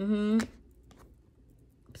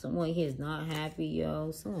 Someone here is not happy,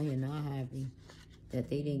 yo. Someone here not happy that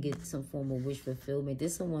they didn't get some form of wish fulfillment.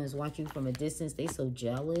 This someone is watching from a distance. They so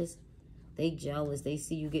jealous. They jealous. They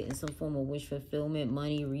see you getting some form of wish fulfillment,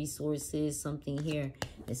 money, resources, something here.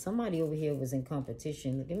 And somebody over here was in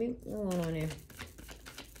competition. Look at me. What's going on there?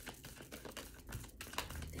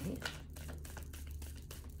 Damn.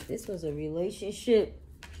 This was a relationship.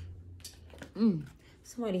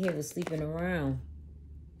 Somebody here was sleeping around.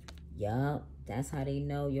 Yup. That's how they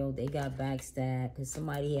know, yo. They got backstabbed because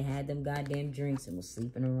somebody here had them goddamn drinks and was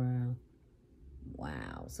sleeping around.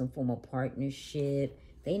 Wow. Some form of partnership.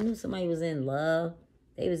 They knew somebody was in love.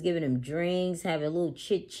 They was giving them drinks, having a little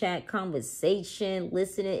chit-chat, conversation,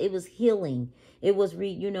 listening. It was healing. It was,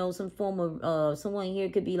 some form of, someone here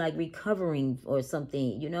could be like recovering or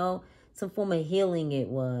something, some form of healing it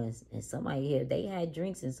was. And somebody here, they had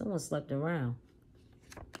drinks and someone slept around.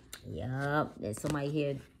 Yup. And somebody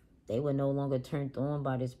here, they were no longer turned on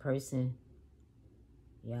by this person.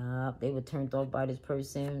 Yup. They were turned off by this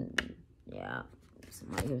person. Yeah.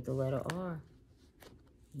 Somebody here with the letter R.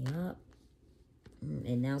 Yup.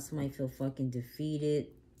 And now somebody feel fucking defeated.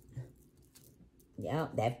 Yeah,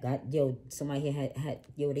 that got, somebody here had,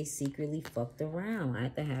 they secretly fucked around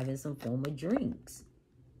after having some form of drinks.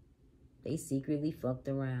 They secretly fucked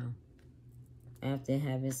around after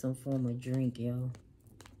having some form of drink, yo.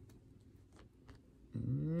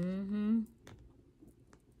 And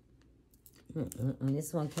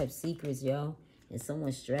this one kept secrets, yo. And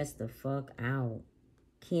someone stressed the fuck out.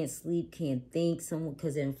 Can't sleep, can't think. Someone,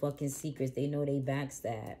 because they're in fucking secrets. They know they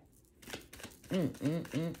backstab.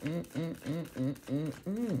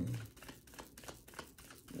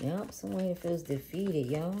 Yep, someone here feels defeated,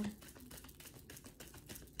 y'all.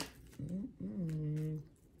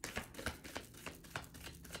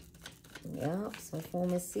 Yep, some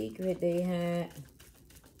form of secret they had.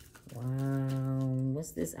 Wow.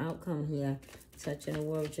 What's this outcome here? Touching the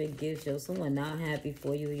world with your gifts, yo. Someone not happy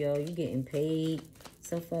for you, yo. You getting paid.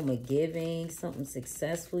 Some form of giving. Something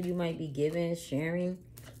successful you might be giving, sharing.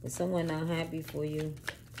 But someone not happy for you.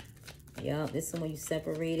 Yup, this is someone you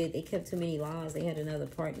separated. They kept too many lies. They had another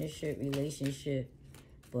partnership, relationship.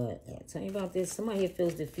 But yeah, tell me about this. Somebody here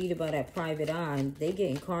feels defeated by that private eye. And they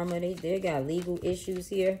getting karma. They got legal issues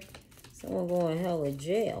here. Someone going to hell or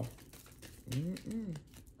jail.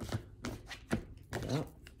 Yup.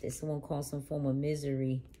 There's someone called some form of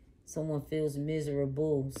misery. Someone feels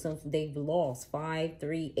miserable. They've lost. 5,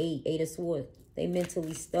 3, 8. 8 of Swords. They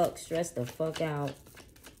mentally stuck. Stressed the fuck out.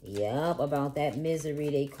 Yup. About that misery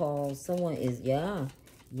they call. Someone is, yeah.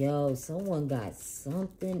 Yo, someone got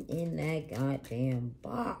something in that goddamn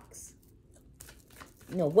box.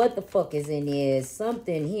 You know what the fuck is in there?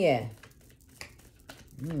 Something here.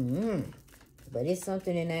 But it's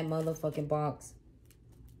something in that motherfucking box.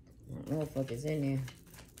 I don't know what the fuck is in there.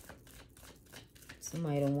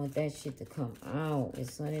 Somebody don't want that shit to come out.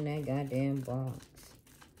 It's something in that goddamn box.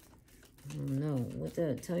 I don't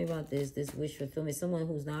know. Tell me about this wish fulfillment. Someone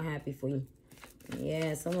who's not happy for you.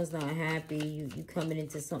 Yeah, someone's not happy. You coming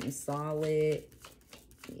into something solid.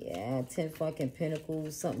 Yeah, 10 fucking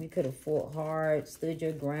pentacles. Something you could have fought hard, stood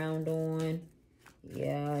your ground on.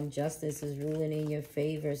 Yeah, injustice is ruling in your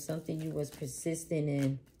favor. Something you was persistent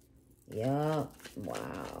in. Yeah.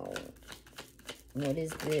 Wow. What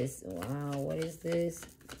is this? Wow, what is this?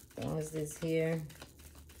 Why is this here?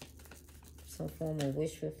 Some form of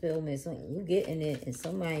wish fulfillment. You getting it, and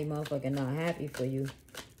somebody motherfucking not happy for you.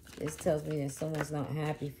 This tells me that someone's not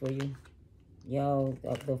happy for you. Yo,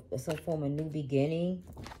 some form of new beginning.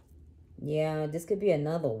 Yeah, this could be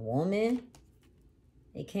another woman.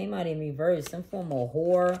 It came out in reverse. Some form of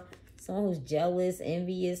whore. Someone who's jealous,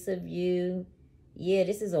 envious of you. Yeah,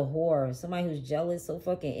 this is a whore. Somebody who's jealous, so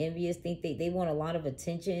fucking envious. Think they want a lot of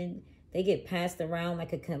attention. They get passed around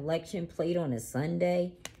like a collection plate on a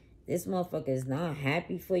Sunday. This motherfucker is not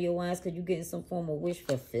happy for your ass because you getting some form of wish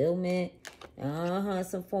fulfillment.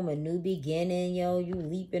 Some form of new beginning, yo. You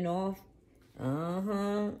leaping off.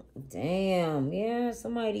 Damn. Yeah,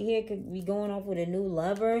 somebody here could be going off with a new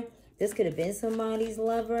lover. This could have been somebody's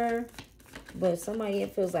lover. But somebody here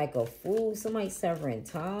feels like a fool. Somebody severing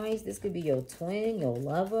ties. This could be your twin, your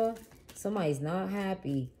lover. Somebody's not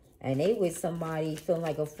happy. And they with somebody feeling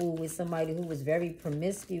like a fool with somebody who was very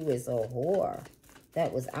promiscuous, a whore.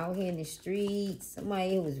 That was out here in the streets.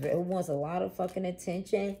 Somebody who wants a lot of fucking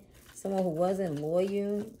attention. Someone who wasn't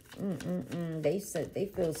loyal. They said they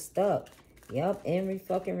feel stuck. Yup, and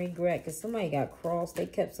fucking regret. Because somebody got crossed. They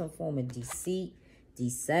kept some form of deceit,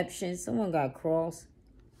 deception. Someone got crossed.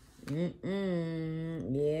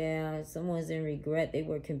 Yeah, someone's in regret. They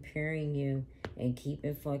were comparing you and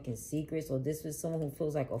keeping fucking secrets. Or this was someone who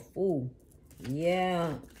feels like a fool.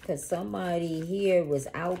 Yeah, because somebody here was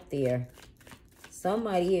out there.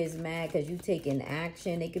 Somebody here is mad because you taking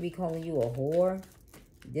action. They could be calling you a whore.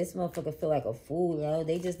 This motherfucker feel like a fool, yo.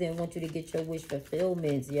 They just didn't want you to get your wish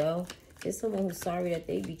fulfillments, yo. There's someone who's sorry that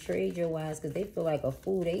they betrayed your ass because they feel like a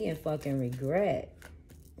fool. They in fucking regret.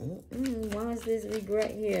 Why is this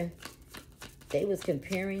regret here? They was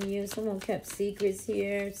comparing you. Someone kept secrets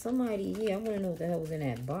here. Somebody here. I want to know what the hell was in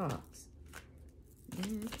that box.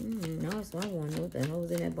 No, so I want to know what the hell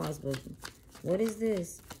was in that box. But what is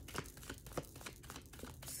this?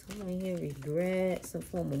 Someone here regret. Some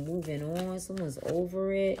form of moving on. Someone's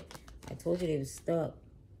over it. I told you they was stuck.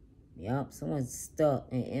 Yup, someone's stuck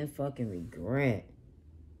and in fucking regret.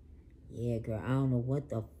 Yeah, girl, I don't know what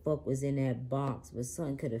the fuck was in that box, but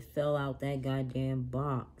something could have fell out that goddamn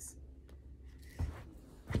box.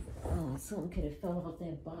 Oh, something could have fell out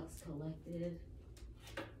that box, collective.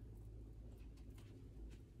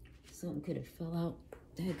 Something could have fell out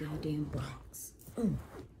that goddamn box.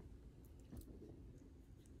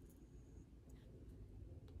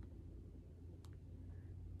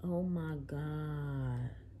 Oh my God.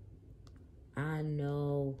 I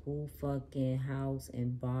know who fucking house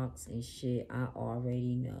and box and shit. I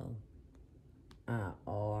already know.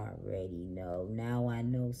 Now I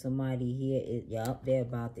know somebody here is, yup, they're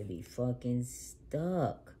about to be fucking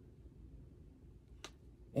stuck.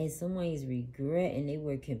 And somebody's regretting. They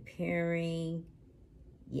were comparing.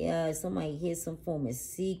 Yeah, somebody hid some form of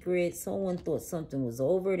secret. Someone thought something was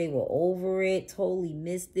over. They were over it. Totally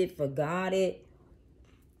missed it. Forgot it.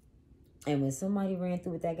 And when somebody ran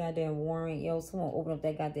through with that goddamn warrant, yo, someone opened up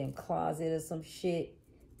that goddamn closet or some shit.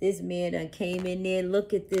 This man done came in there.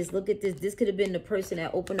 Look at this. Look at this. This could have been the person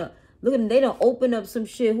that opened up. Look at them. They done opened up some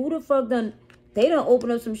shit. Who the fuck done? They done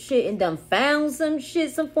opened up some shit and done found some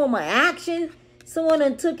shit. Some form of action. Someone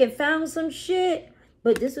done took and found some shit.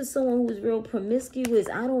 But this was someone who was real promiscuous.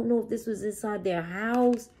 I don't know if this was inside their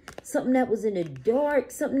house. Something that was in the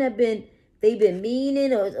dark. Something that they've been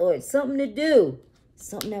meaning or something to do.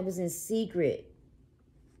 Something that was in secret.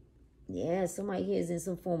 Yeah, somebody here is in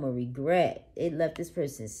some form of regret. It left this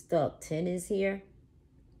person stuck. 10 is here.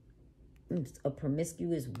 A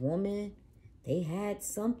promiscuous woman. They had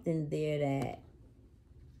something there that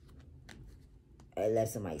it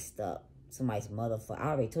left somebody stuck. Somebody's motherfucker. I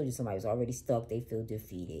already told you somebody was already stuck. They feel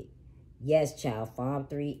defeated. Yes, child. 5,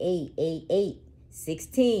 3, 8, 8, 8,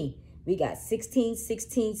 16. We got 16,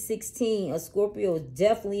 16, 16. A Scorpio is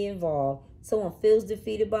definitely involved. Someone feels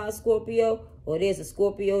defeated by a Scorpio, or there's a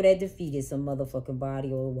Scorpio that defeated some motherfucking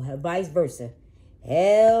body, or vice versa.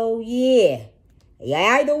 Hell yeah.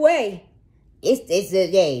 Either way, it's a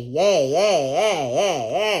yay.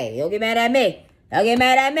 Don't get mad at me. Don't get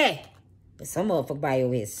mad at me. But some motherfucker body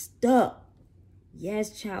over here stuck.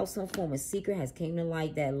 Yes, child, some form of secret has came to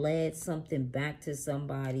light that led something back to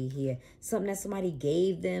somebody here. Something that somebody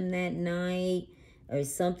gave them that night, or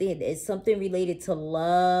something. It's something related to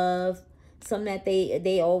love. Something that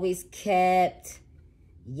they always kept.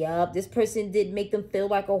 Yup, this person did make them feel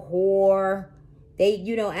like a whore. They,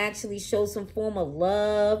 actually showed some form of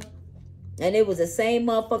love. And it was the same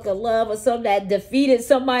motherfucker love or something that defeated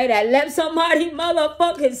somebody, that left somebody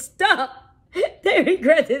motherfucking stuck. They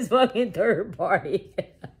regret this fucking third party.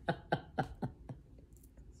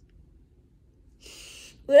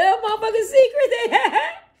 Whatever motherfucking secret they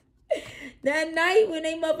had. That night when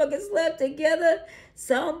they motherfuckers slept together,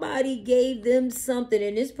 somebody gave them something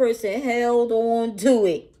and this person held on to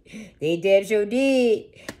it. They damn sure did.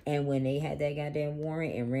 And when they had that goddamn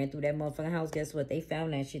warrant and ran through that motherfucking house, guess what? They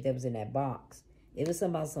found that shit that was in that box. It was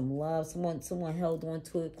something about some love. Someone held on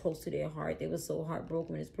to it close to their heart. They were so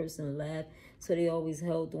heartbroken when this person left. So they always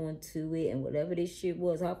held on to it. And whatever this shit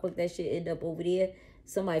was, how fuck that shit ended up over there?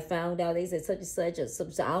 Somebody found out. They said such and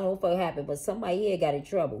such. I don't know what happened, but somebody here got in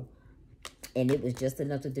trouble. And it was just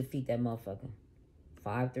enough to defeat that motherfucker.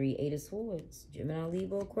 5, 3, 8 of swords. Gemini,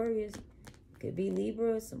 Libra, Aquarius. Could be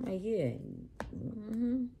Libra or somebody here.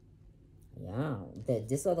 Yeah.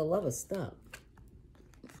 This other lover stuck.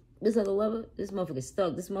 This other lover, this motherfucker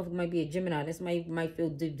stuck. This motherfucker might be a Gemini. This might feel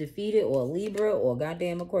defeated, or a Libra, or a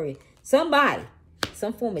goddamn Aquarius. Somebody.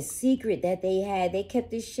 Some form of secret that they had. They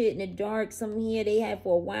kept this shit in the dark. Something here they had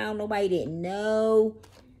for a while. Nobody didn't know.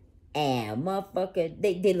 And motherfucker,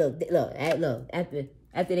 they look.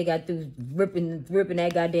 After they got through ripping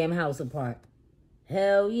that goddamn house apart.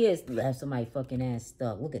 Hell yes, left somebody fucking ass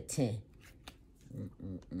stuck. Look at 10.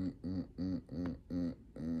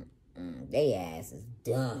 They ass is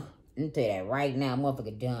done. I'm gonna tell you that right now,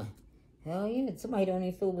 motherfucker done. Hell yeah, somebody don't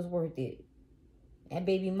even feel it was worth it. That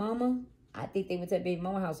baby mama, I think they went to that baby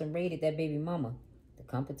mama house and raided that baby mama. The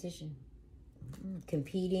competition.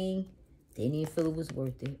 Competing. They didn't even feel it was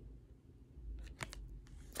worth it.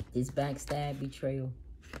 This backstab betrayal.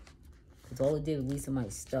 Because all it did was leave somebody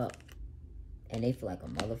stuck. And they feel like a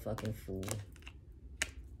motherfucking fool.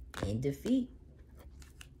 In defeat.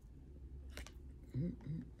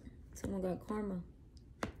 Someone got karma.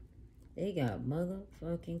 They got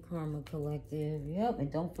motherfucking karma collective. Yep, and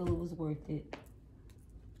don't feel it was worth it.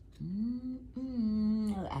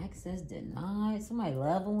 Access denied. Somebody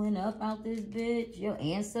leveling up out this bitch. Your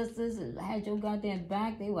ancestors had your goddamn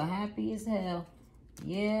back. They were happy as hell.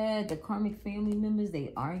 Yeah, the karmic family members,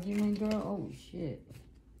 they arguing, girl. Oh, shit.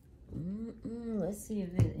 Let's see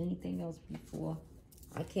if there's anything else before.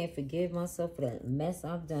 I can't forgive myself for the mess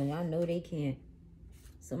I've done. I know they can't.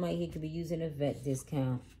 Somebody here could be using a vet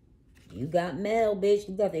discount. You got mail, bitch.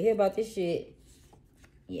 You got to hear about this shit.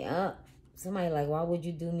 Yeah. Somebody like, why would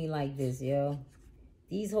you do me like this, yo?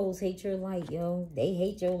 These hoes hate your light, yo. They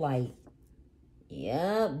hate your light.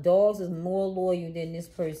 Yep. Dogs is more loyal than this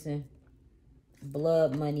person.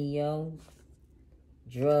 Blood money, yo.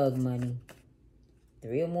 Drug money.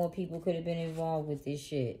 3 or more people could have been involved with this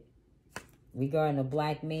shit. Regarding a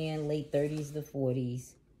black man, late 30s to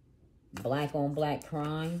 40s. Black on black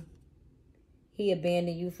crime. He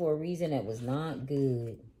abandoned you for a reason that was not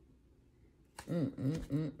good.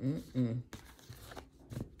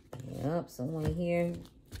 Yep, someone here,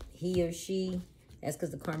 he or she, that's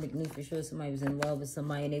because the karmic knew for sure somebody was in love with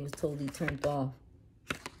somebody and they was totally turned off.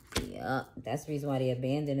 Yep, that's the reason why they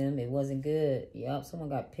abandoned him. It wasn't good. Yep, someone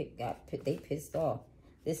they pissed off.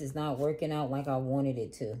 This is not working out like I wanted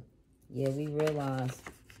it to. Yeah, we realized,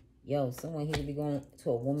 yo, someone here to be going to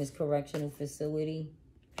a woman's correctional facility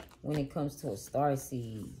when it comes to a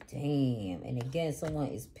starseed. Damn. And again, someone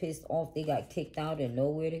is pissed off. They got kicked out and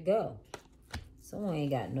nowhere to go. Someone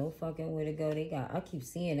ain't got no fucking where to go. I keep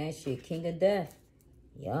seeing that shit. King of Death.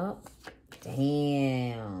 Yup.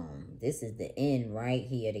 Damn. This is the end right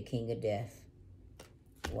here. The King of Death.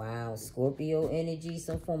 Wow. Scorpio energy.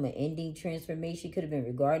 Some form of ending transformation. Could have been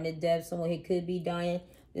regarding the death. Someone here could be dying.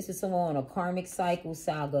 This is someone on a karmic cycle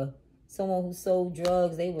saga. Someone who sold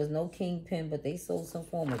drugs. They was no kingpin, but they sold some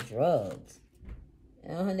form of drugs.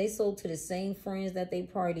 They sold to the same friends that they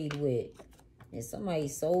partied with. And somebody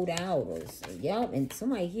sold out. Yup. And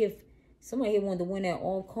somebody here wanted to win at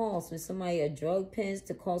all costs. With somebody a drug pens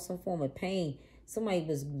to cause some form of pain. Somebody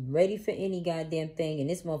was ready for any goddamn thing. And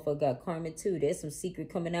this motherfucker got karma too. There's some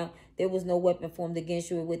secret coming out. There was no weapon formed against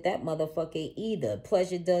you with that motherfucker either.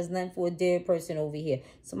 Pleasure does nothing for a dead person over here.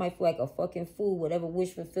 Somebody feel like a fucking fool. Whatever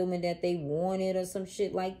wish fulfillment that they wanted or some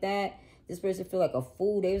shit like that. This person feel like a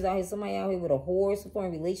fool. They was out here, somebody out here with a whore, some form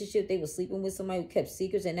of relationship. They was sleeping with somebody who kept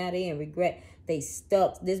secrets, and now they in regret. They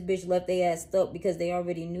stuck. This bitch left their ass stuck because they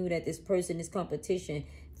already knew that this person, this competition,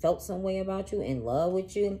 felt some way about you, in love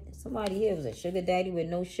with you. Somebody here was a sugar daddy with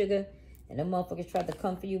no sugar, and them motherfuckers tried to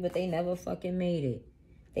come for you, but they never fucking made it.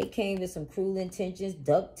 They came with some cruel intentions,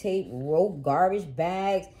 duct tape, rope, garbage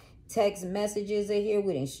bags, text messages are here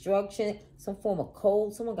with instruction, some form of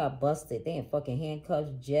code. Someone got busted. They in fucking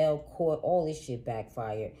handcuffs, jail, court, all this shit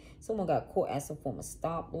backfired. Someone got caught at some form of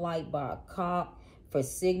stoplight by a cop for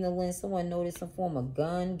signaling. Someone noticed some form of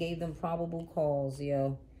gun, gave them probable cause,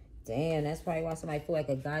 yo. Damn, that's probably why somebody feel like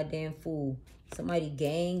a goddamn fool. Somebody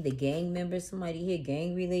the gang members, somebody here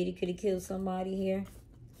gang related could have killed somebody here.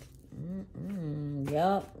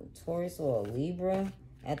 Yup, Taurus or a Libra.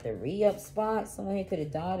 At the re-up spot, someone here could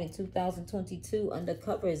have died in 2022.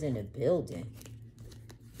 Undercover is in the building.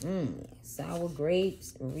 Sour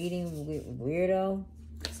grapes, reading weirdo.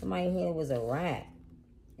 Somebody here was a rat.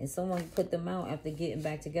 And someone put them out after getting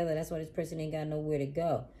back together. That's why this person ain't got nowhere to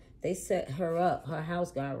go. They set her up. Her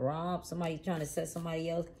house got robbed. Somebody trying to set somebody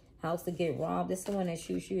else's house to get robbed. This someone that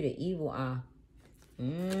shoots you the evil eye.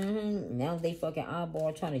 Now they fucking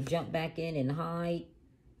eyeball trying to jump back in and hide.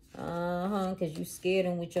 Because you scared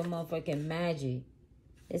them with your motherfucking magic.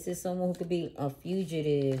 This is someone who could be a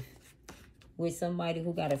fugitive with somebody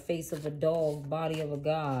who got a face of a dog, body of a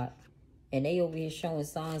god. And they over here showing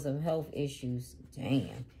signs of health issues.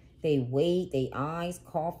 Damn. They wait, they eyes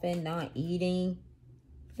coughing, not eating.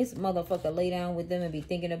 This motherfucker lay down with them and be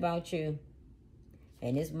thinking about you.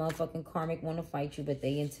 And this motherfucking karmic want to fight you, but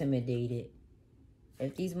they intimidated.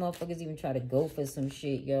 If these motherfuckers even try to go for some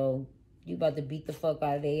shit, yo, you about to beat the fuck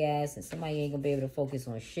out of their ass and somebody ain't gonna be able to focus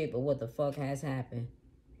on shit but what the fuck has happened.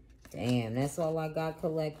 Damn, that's all I got,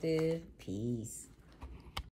 collective. Peace.